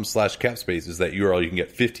 MVMT.com/capspace is that URL. You can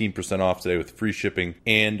get 15% off today with free shipping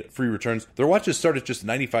and free returns. Their watches start at just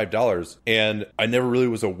 $95. And I never really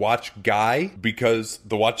was a watch guy because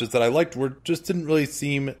the watches that I liked didn't really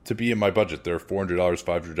seem to be in my budget. They're $400,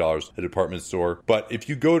 $500 at a department store. But if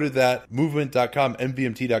you go to that movement.com,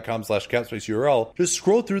 MVMT.com/capspace URL, just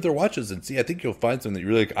scroll through their watches and see. I think you'll find something that you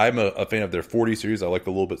really like. I'm a fan of their 40 series. I like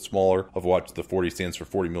the little bit smaller of watch. The 40 stands for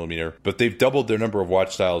 40 millimeter, but they've doubled their number of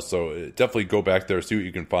watch styles. So definitely go back there, see what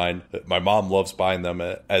you can find. My mom loves buying them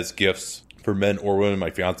as gifts for men or women. My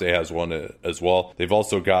fiance has one as well. They've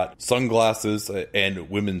also got sunglasses and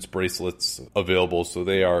women's bracelets available. So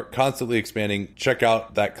they are constantly expanding. Check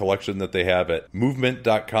out that collection that they have at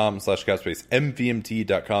movement.com/capspace,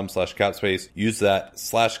 MVMT.com/capspace. Use that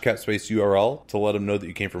 /capspace URL to let them know that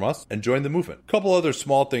you came from us and join the movement. A couple other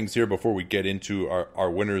small things here before we get into our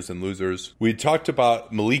winners and losers. We talked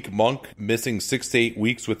about Malik Monk missing 6 to 8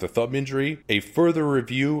 weeks with a thumb injury. A further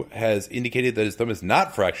review has indicated that his thumb is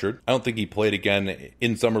not fractured. I don't think he played again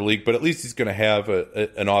in Summer League, but at least he's going to have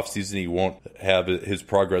an offseason. He won't have his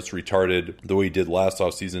progress retarded the way he did last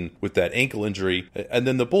offseason with that ankle injury. And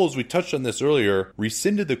then the Bulls, we touched on this earlier,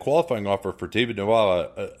 rescinded the qualifying offer for David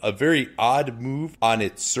Nwaba, a very odd move on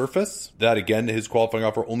its surface. That, again, his qualifying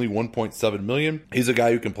offer, only $1.7 million. He's a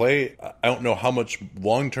guy who can play. I don't know how much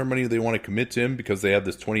long-term money they want to commit to him because they have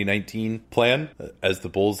this 2019 plan, as the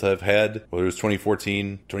Bulls have had, whether it's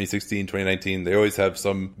 2014, 2016, 2019, they always have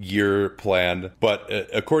some year plan. But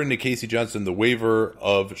according to Casey Johnson, the waiver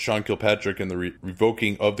of Sean Kilpatrick and the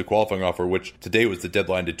revoking of the qualifying offer, which today was the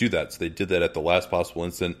deadline to do that, so they did that at the last possible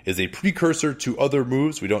instant, is a precursor to other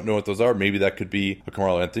moves. We don't know what those are. Maybe that could be a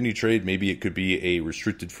Carmelo Anthony trade. Maybe it could be a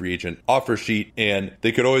restricted free agent offer sheet. And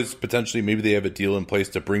they could always potentially, maybe they have a deal in place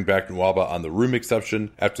to bring back Nwaba on the room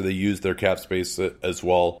exception after they use their cap space as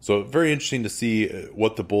well. So very interesting to see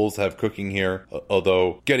what the Bulls have cooking here.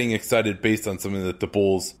 Although getting excited based on something that the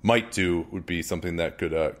Bulls might do would be something that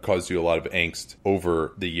could cause you a lot of angst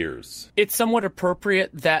over the years. It's somewhat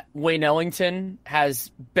appropriate that Wayne Ellington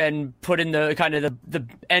has been put in the kind of the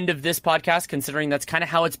end of this podcast, considering that's kind of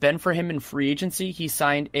how it's been for him in free agency. He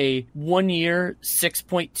signed a 1-year,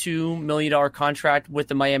 $6.2 million contract with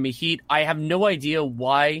the Miami Heat. I have no idea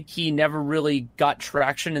why he never really got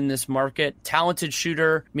traction in this market. Talented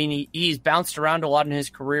shooter. I mean, he's bounced around a lot in his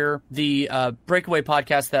career. The Breakaway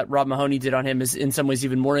podcast that Rob Mahoney did on him is in some ways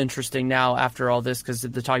even more interesting now after all this, because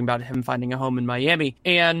they're talking about him finding a home in Miami.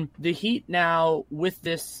 And the Heat now, with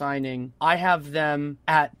this signing, I have them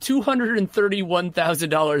at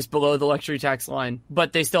 $231,000 below the luxury tax line,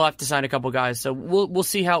 but they still have to sign a couple guys. So we'll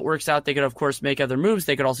see how it works out. They could, of course, make other moves.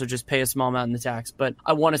 They could also just pay a small amount in the tax, but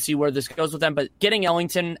I want to see where this goes with them. But getting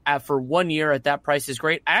Ellington for 1 year at that price is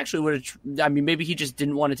great. I actually would have, maybe he just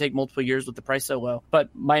didn't want to take multiple years with the price so low, but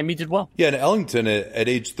Miami did well. Yeah, and Ellington at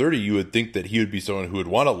age 30, you would think that he would be someone who would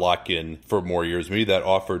want to lock in for more years. Maybe that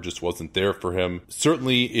offer just wasn't there for him.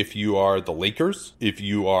 Certainly, if you are the Lakers, if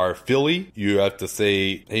you are Philly, you have to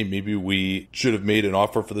say, hey, maybe we should have made an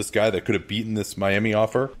offer for this guy that could have beaten this Miami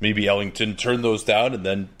offer. Maybe Ellington turned those down and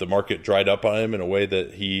then the market dried up on him in a way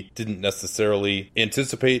that he didn't necessarily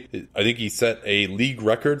anticipate. I think he set a league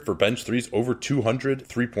record for bench threes, over 200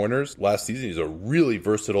 three-pointers last season. He's a really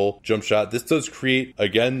versatile jump shot. This does create,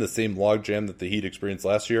 again, the same logjam that the Heat experienced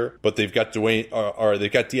last year, but they've got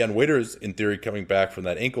they've got Dion Waiters in theory coming back from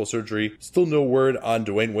that ankle surgery. Still no word on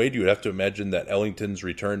Dwayne Wade. You would have to imagine that Ellington's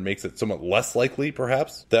return makes it somewhat less likely,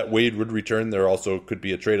 perhaps, that Wade would return. There also could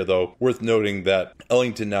be a trade, though. Worth noting that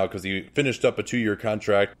Ellington now, because he finished up a 2-year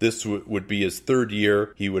contract, this would be his 3rd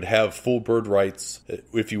year. He would have full bird rights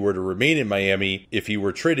if he were to remain in Miami. If he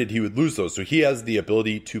were traded, he would lose those. So he has the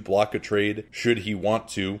ability to block a trade should he want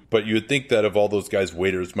to. But you would think that of all those guys,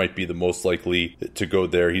 Waiters might be the most likely to go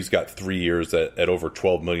there. He's got 3 years at over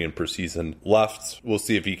 $12 million per season left. We'll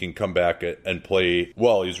see if he can come back and play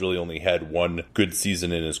well. He's really only had one good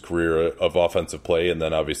season in his career of offensive play, and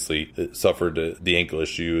then obviously suffered the ankle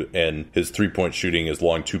issue, and his 3-point shooting, his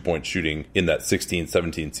long 2-point shooting in that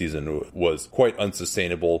 16-17 season was quite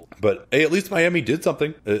unsustainable. But hey, at least Miami did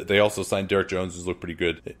something. They also signed Derek Jones, who's looked pretty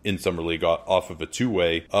good in Summer League off of a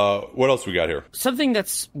 2-way. What else we got here? Something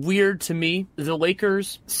that's weird to me, the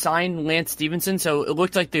Lakers signed Lance Stevenson, so it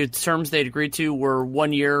looked like the terms they'd agreed to were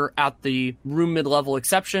 1 year at the room mid-level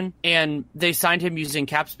exception, and they signed him using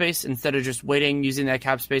cap space instead of just waiting, using that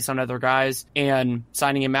cap space on other guys and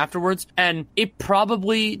signing him afterwards. And it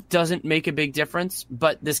probably doesn't make a big difference,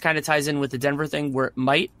 but this kind of ties in with the Denver thing where it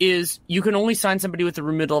might, is you can only sign somebody with a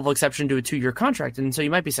room mid-level exception to a 2-year contract. And so you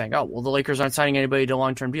might be saying, oh, well, the Lakers aren't signing anybody to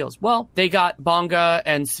long-term deals. Well, they got Bonga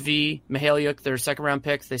and Svi Mihaliuk, their second-round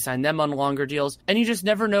picks. They signed them on longer deals. And you just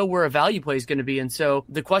never know where a value play is going to be. And so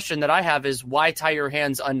the question that I have is, why tie your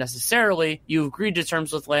hands unnecessarily? You agreed to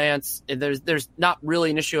terms with Lance. There's not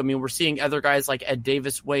really an issue. I mean, we're seeing other guys like Ed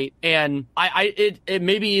Davis wait. And it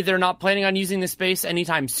maybe they're not planning on using the space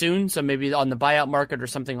anytime soon. So maybe on the buyout market or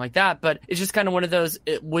something like that. But it's just kind of one of those,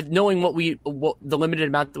 with knowing what the limited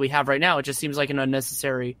amount that we have right now, it just seems like an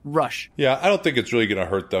unnecessary rush. Yeah, I don't think it's really going to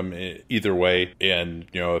hurt them either way. And,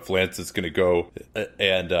 if Lance is going to go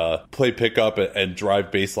and play pickup and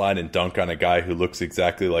drive baseline and dunk on a guy who looks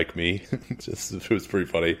exactly like me, it was pretty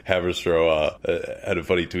funny. Haberstroh had a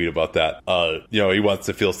funny tweet about that. He wants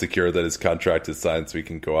to feel secure that his contract is signed so he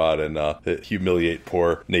can go out and humiliate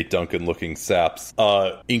poor Nate Duncan looking saps.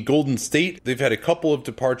 In Golden State, they've had a couple of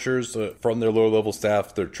departures from their lower level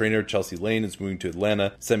staff. Their trainer, Chelsea Lane, is moving to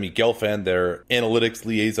Atlanta. Semi Gelfand, their analytics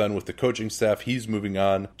liaison with the coaching staff, he's moving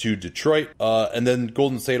on to Detroit. And then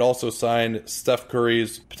Golden State also signed Steph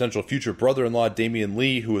Curry's potential future brother-in-law, Damian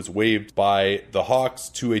Lee, who was waived by the Hawks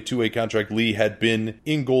to a 2-way contract. Lee had been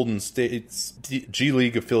in Golden State's G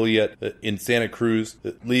League affiliate in Santa Cruz.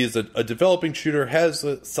 Lee is a developing shooter, has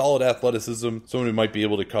a solid athleticism, someone who might be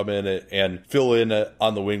able to come in and fill in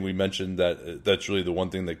on the wing. We mentioned that that's really the one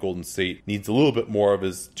thing that Golden State needs a little bit more of,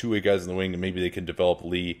 is two-way guys in the wing, and maybe they can develop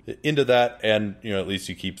Lee into that. And, at least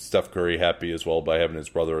you keep Steph Curry happy as well by having his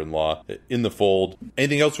brother-in-law in the fold.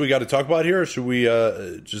 Anything else we got to talk about here, or should we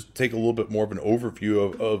just take a little bit more of an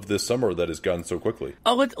overview of this summer that has gone so quickly?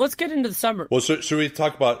 Oh, let's get into the summer. Well, should we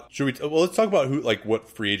talk about? Let's talk about who, like, what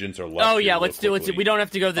free agents are left. Oh yeah, let's do it. We don't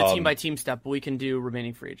have to go the team by team step, but we can do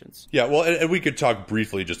remaining free agents. Yeah, well, and we could talk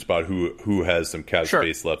briefly just about who has some cap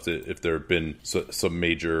space left if there have been some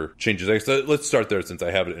major changes. So let's start there since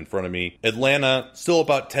I have it in front of me. Atlanta still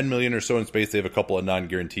about $10 million or so in space. They have a couple of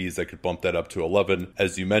non-guarantees that could bump that up to 11.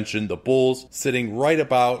 As you mentioned, the Bulls sitting right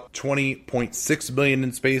about $20.6 million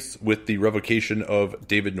in space with the revocation of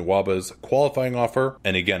David Nwaba's qualifying offer.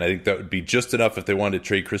 And again, I think that would be just enough if they wanted to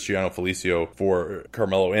trade Cristiano Felicio for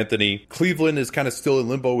Carmelo Anthony. Cleveland is kind of still in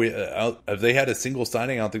limbo. Have they had a single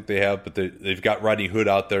signing? I don't think they have, but they've got Rodney Hood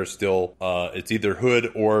out there still. It's either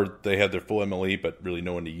Hood or they have their full MLE, but really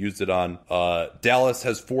no one to use it on. Dallas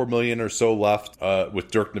has $4 million or so left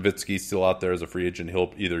with Dirk Nowitzki still out there as a free agent.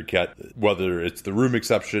 He'll either get, whether it's the room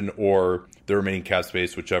exception or the remaining cap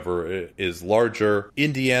space, whichever is larger.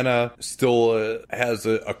 Indiana still has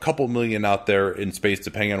a couple million out there in space,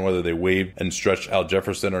 depending on whether they waived and stretched Al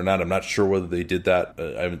Jefferson or not. I'm not sure whether they did that.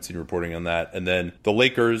 I haven't seen reporting on that. And then the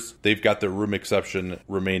Lakers, they've got their room exception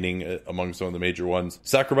remaining among some of the major ones.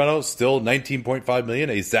 Sacramento, still $19.5 million,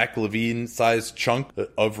 a Zach LaVine-sized chunk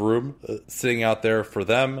of room sitting out there for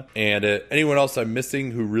them. And anyone else I'm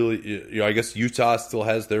missing who really, I guess Utah still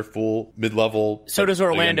has their full mid-level. So does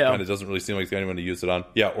Orlando. Again, kind of doesn't really seem like there's anyone to use it on.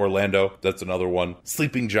 Yeah, Orlando, that's another one.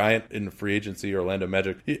 Sleeping giant in free agency, Orlando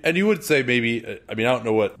Magic. And you would say maybe, I don't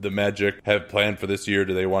know what the Magic have planned for this year.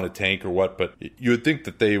 Do they want to tank or what? But you would think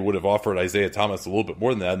that they would have offered Isaiah Thomas a little bit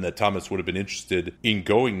more than that, and that Thomas would have been interested in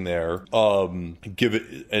going there,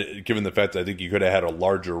 given the fact that I think he could have had a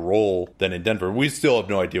larger role than in Denver. We still have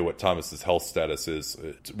no idea what Thomas's health status is,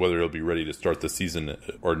 whether he'll be ready to start the season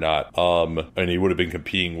or not. And he would have been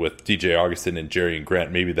competing with DJ Augustin and Jerry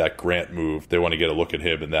Grant. Maybe that Grant move, they want to get a look at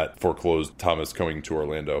him, and that foreclosed Thomas coming to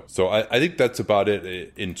Orlando. So I think that's about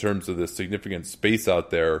it in terms of the significant space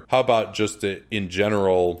out there. How about just in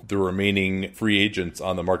general, the remaining free agents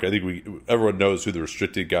on the market? I think everyone knows who the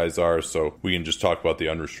restricted guys are, so we can just talk about the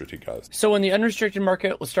unrestricted guys. So in the unrestricted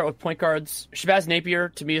market, let's start with point guards. Shabazz Napier,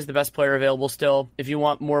 to me, is the best player available still. If you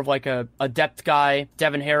want more of like a depth guy,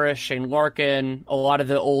 Devin Harris, Shane Larkin, a lot of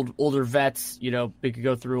the older vets, we could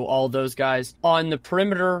go through all those guys. On the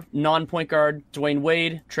perimeter, non-point guard, Dwayne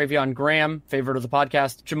Wade, Travion Graham, favorite of the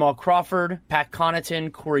podcast, Jamal Crawford, Pat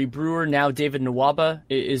Connaughton, Corey Brewer, now David Nwaba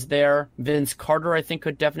is there. Vince Carter, I think,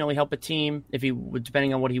 could definitely help a team if he would,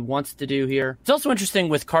 depending on what he wants to do here. It's also interesting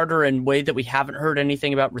with Carter and Wade that we haven't heard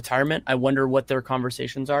anything about retirement. I wonder what their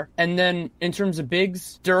conversations are. And then in terms of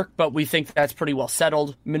bigs, Dirk, but we think that's pretty well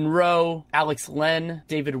settled. Monroe, Alex Len,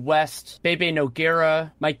 David West, Bebe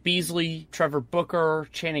Nogueira, Mike Beasley, Trevor Booker,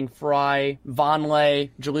 Channing Frye, Vonleh,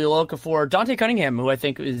 Jahlil Okafor, Dante Cunningham, who I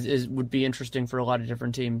think would be interesting for a lot of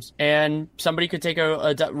different teams. And somebody could take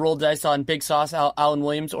a roll dice on Big Sauce, Allen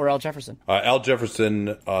Williams, or Al Jefferson. Al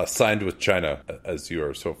Jefferson signed with China, as you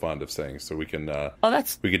are so fond of saying, so we can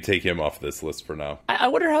we can take him off this list for now. I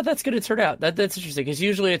wonder how that's going to turn out. That's interesting, because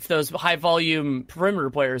usually it's those high volume perimeter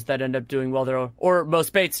players that end up doing well there. Or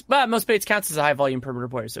Most Bates counts as a high volume perimeter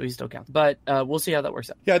player, so he still counts. But we'll see how that works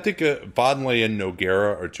out. Yeah, I think Vonleh and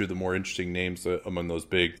Nogueira are two of the more interesting names among those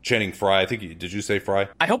big. Channing Frye, I think, did you say Frye?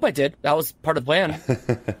 I hope I did. That was part of the plan.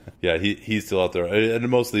 Yeah, he's still out there. And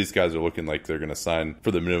most of these guys are looking like they're going to sign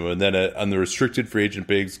for the minimum. And then on the restricted free agent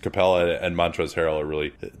bigs, Capella and Montrezl Harrell are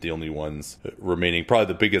really the only ones remaining. Probably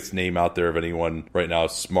the biggest name out there of anyone right now,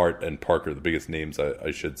 Smart and Parker, the biggest names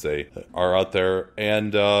I should say, are out there.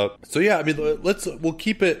 And so yeah, we'll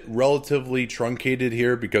keep it relatively truncated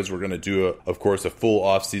here, because we're going to do of course a full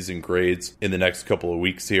offseason grades in the next couple of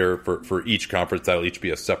weeks here for each conference. That'll each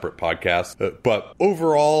be a separate podcast. But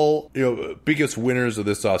overall, biggest winners of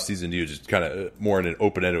this offseason, you just kind of more in an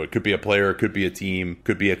open end. It could be a player, it could be a team,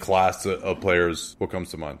 could be a class of players. What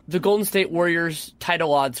comes to mind? The Golden State Warriors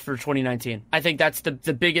title odds for 2019. I think that's the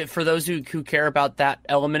biggest, for those who care about that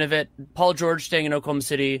element of it. Paul George staying in Oklahoma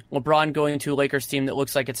City, LeBron going to a Lakers team that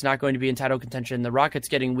looks like it's not going to be in title contention, the Rockets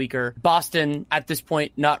getting weaker, Boston at this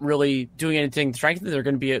point not really doing anything to strengthen. They're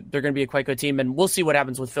going to be a quite good team, and we'll see what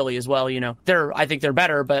happens with Philly as well. I think they're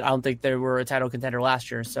better, but I don't think they were a title contender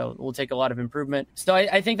last year, so we'll take a lot of improvement. So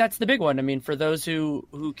I think that's the big one. For those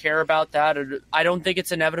who care about that, I don't think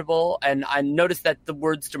it's inevitable. And I noticed that the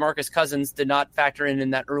words DeMarcus Cousins did not factor in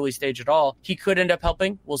that early stage at all. He could end up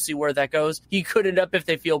helping. We'll see where that goes. He could end up, if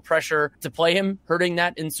they feel pressure to play him, hurting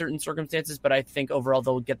that in certain circumstances, but I think overall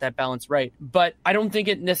they'll get that balance right. But I don't think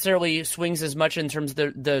it necessarily swings as much in terms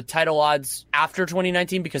of the title odds after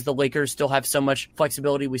 2019 because the Lakers still have so much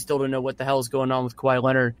flexibility. We still don't know what the hell is going on with Kawhi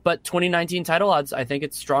Leonard. But 2019 title odds, I think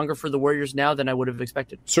it's stronger for the Warriors now than I would have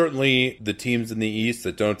expected. Certainly the teams in the East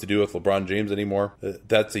that don't have to do with LeBron James anymore,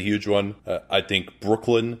 that's a huge one. I think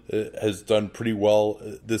Brooklyn has done pretty well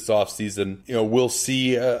this offseason. We'll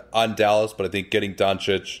see on Dallas, but I think getting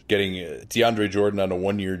Doncic, getting DeAndre Jordan on a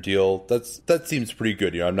one-year deal, that seems pretty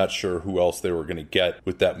good. I'm not sure who else they were going to get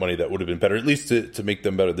with that money that would have been better. At least to make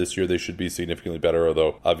them better this year, they should be significantly better,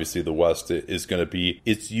 although obviously the West is going to be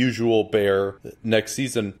its usual bear next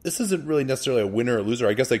season. This isn't really necessarily a winner or loser.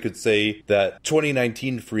 I guess I could say that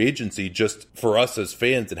 2019 free agency, just for us as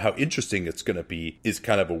fans and how interesting it's going to be, is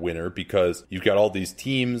kind of a winner because you've got all these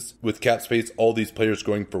teams with cap space, all these players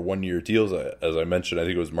going for one-year deals. As I mentioned, I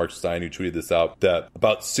think it was Mark Stein who tweeted this out, that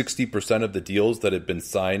about 60% of the deals that had been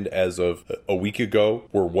signed as of a week ago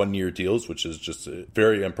were one-year deals, which is just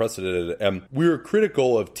very unprecedented. And we were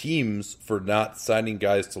critical of teams for not signing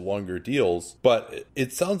guys to longer deals, but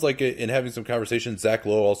it sounds like in having some conversations, Zach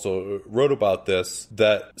Lowe also wrote about this,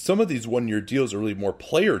 that some of these one-year deals are really more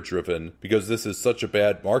player-driven because this is such a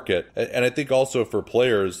bad market. And I think also for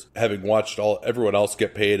players, having watched everyone else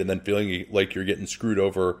get paid and then feeling like you're getting screwed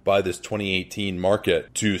over by this 2018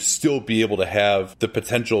 market, to still be able to have the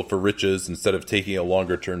potential for riches instead of taking a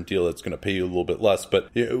longer-term deal that's going to pay you a little bit less. But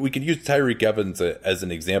we could use Tyreke Evans as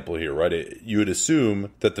an example here, right? You would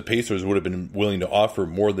assume that the Pacers would have been willing to offer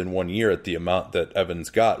more than 1 year at the amount that Evans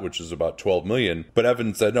got, which is about $12 million. But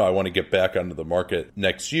Evans said, no, I want to get back onto the market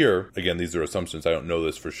next year. Again, these are assumptions. I don't know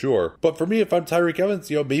this for sure. But for me, if I'm Tyreke Evans,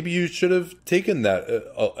 maybe you should have taken that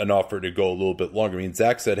an offer to go a little bit longer. I mean,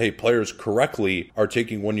 Zach said, hey, players correctly are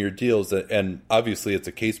taking one-year deals, and obviously it's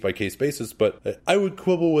a case-by-case basis, but I would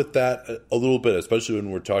quibble with that a little bit, especially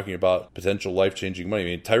when we're talking about potential life-changing money. I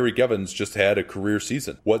mean, Tyreke Evans just had a career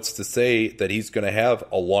season. What's to say that he's going to have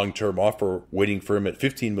a long-term offer waiting for him at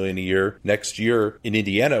 $15 million a year next year in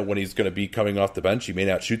Indiana when he's going to be coming off the bench? He may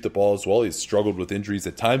not shoot the ball as well. He's struggled with injuries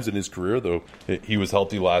at times in his career, though he was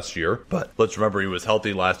healthy last year. But let's remember, he was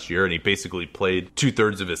healthy last year, and he basically played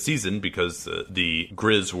 2/3 of his season because the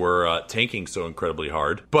Grizz were tanking so incredibly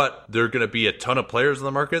hard. But there are going to be a ton of players in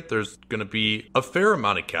the market. There's going to be a fair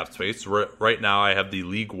amount of cap space. Right now, I have the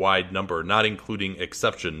league-wide number, not including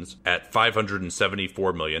exceptions, at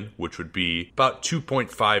 $574 million, which would be about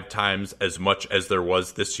 2.5 times as much as there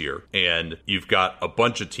was this year. And you've got a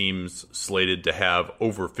bunch of teams slated to have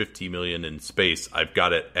over $50 million in space. I've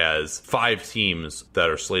got it as 5 teams that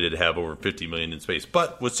are slated to have over $50 million in space.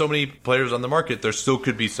 But with so many players on the market, there still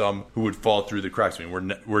could be some who would fall through the cracks. I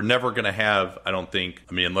mean, we're never going to have, I don't think,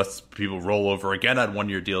 unless people roll over again on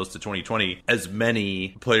one-year deals to 2020, as many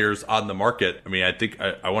players on the market. I mean, I think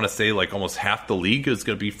I want to say like almost half the league is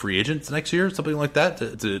going to be free agents next year, something like that.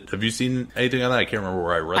 Have you seen anything on that? I can't remember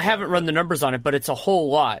where I read that. I haven't run the numbers on it, but it's a whole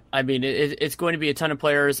lot. I mean, it's going to be a ton of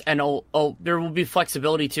players, and there will be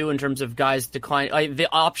flexibility too in terms of guys decline. The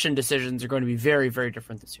option decisions are going to be very, very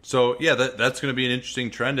different this year. So yeah, that's going to be an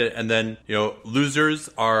interesting trend. And then, losers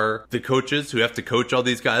are the coaches who have to coach all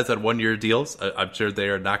these guys on one-year deals. I'm sure they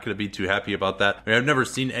are not going to be too happy about that. I mean, I've never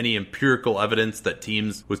seen any empirical evidence that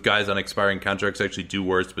teams with guys on expiring contracts actually do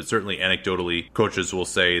worse, but certainly anecdotally, coaches will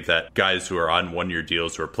say that guys who are on one-year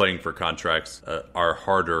deals, who are playing for contracts, are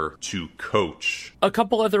harder to coach. A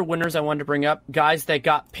couple other winners I wanted to bring up, guys that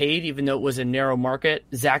got paid even though it was a narrow market.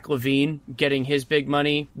 Zach LaVine getting his big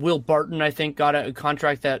money. Will Barton, I think, got a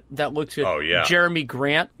contract that looks good. Oh, yeah. Jeremy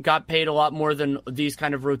Grant got paid a lot more than these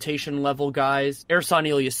kind of rotation level guys. Ersan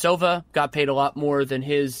Ilyasova got paid a lot more than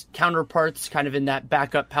his counterparts, kind of in that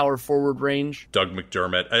backup power forward range. Doug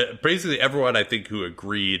McDermott. Basically everyone, I think, who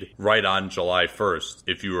agreed right on July 1st,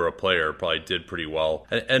 if you were a player, probably did pretty well.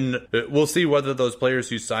 And we'll see whether those players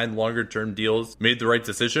who signed longer term deals made the right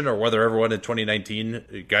decision, or whether everyone in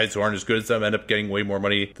 2019, guys who aren't as good as them, end up getting way more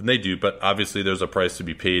money than they do. But obviously there's a price to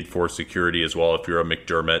be paid for security as well if you're a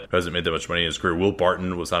McDermott who hasn't made that much money in his career. Will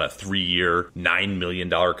Barton was on a 3-year, $9 million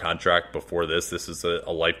contract before this. This is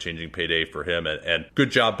a life-changing payday for him, and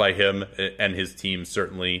good job by him and his team,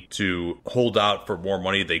 certainly, to hold out for more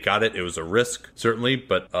money. They got it. It was a risk, certainly,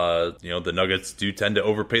 but the Nuggets do tend to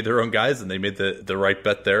overpay their own guys, and they made the right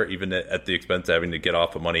bet there, even at the expense of having to get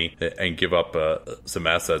off of money and give up some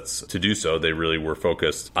assets to do so. They really were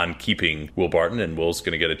focused on keeping Will Barton, and Will's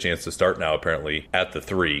going to get a chance to start now, apparently, at the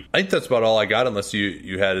 3. I think that's about all I got, unless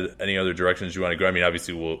you had any other directions you want to go. I mean,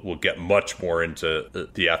 obviously, we'll get much more into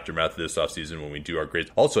the aftermath of this offseason when we do our grades.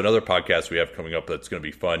 Also, another podcast we have coming up that's going to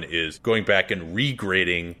be fun is going back and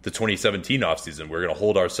regrading the 2017 offseason. We're going to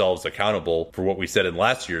hold ourselves accountable for what we said in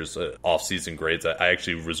last year's offseason grades. I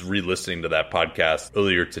actually was re-listening to that podcast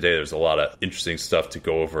earlier today. There's a lot of interesting stuff to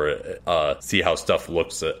go over, see how stuff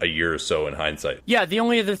looks a year or so in hindsight. Yeah, the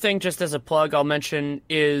only other thing, just as a plug, I'll mention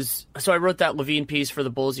is, so I wrote that Levine piece for the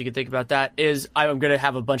Bulls. You can think about that. I'm going to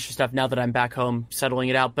have a bunch of stuff now that I'm back home settling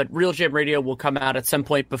it out. But Real Jam Radio will come out at some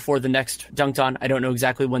point before the next Dunked On. I don't know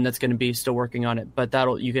exactly when that's going to be. Still working on it, but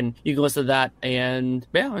you can listen to that, and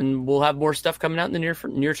we'll have more stuff coming out in the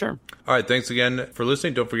near term. All right, thanks again for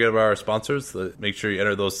listening. Don't forget about our sponsors. Make sure you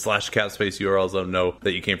enter those /capspace URLs. Let them know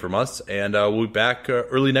that you came from us, and we'll be back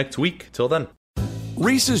early next week. Till then.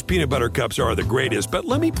 Reese's peanut butter cups are the greatest, but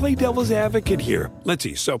let me play devil's advocate here. Let's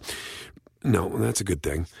see. So, no, that's a good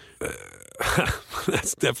thing.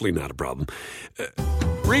 That's definitely not a problem.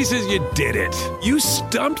 Reese's, you did it. You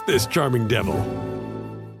stumped this charming devil.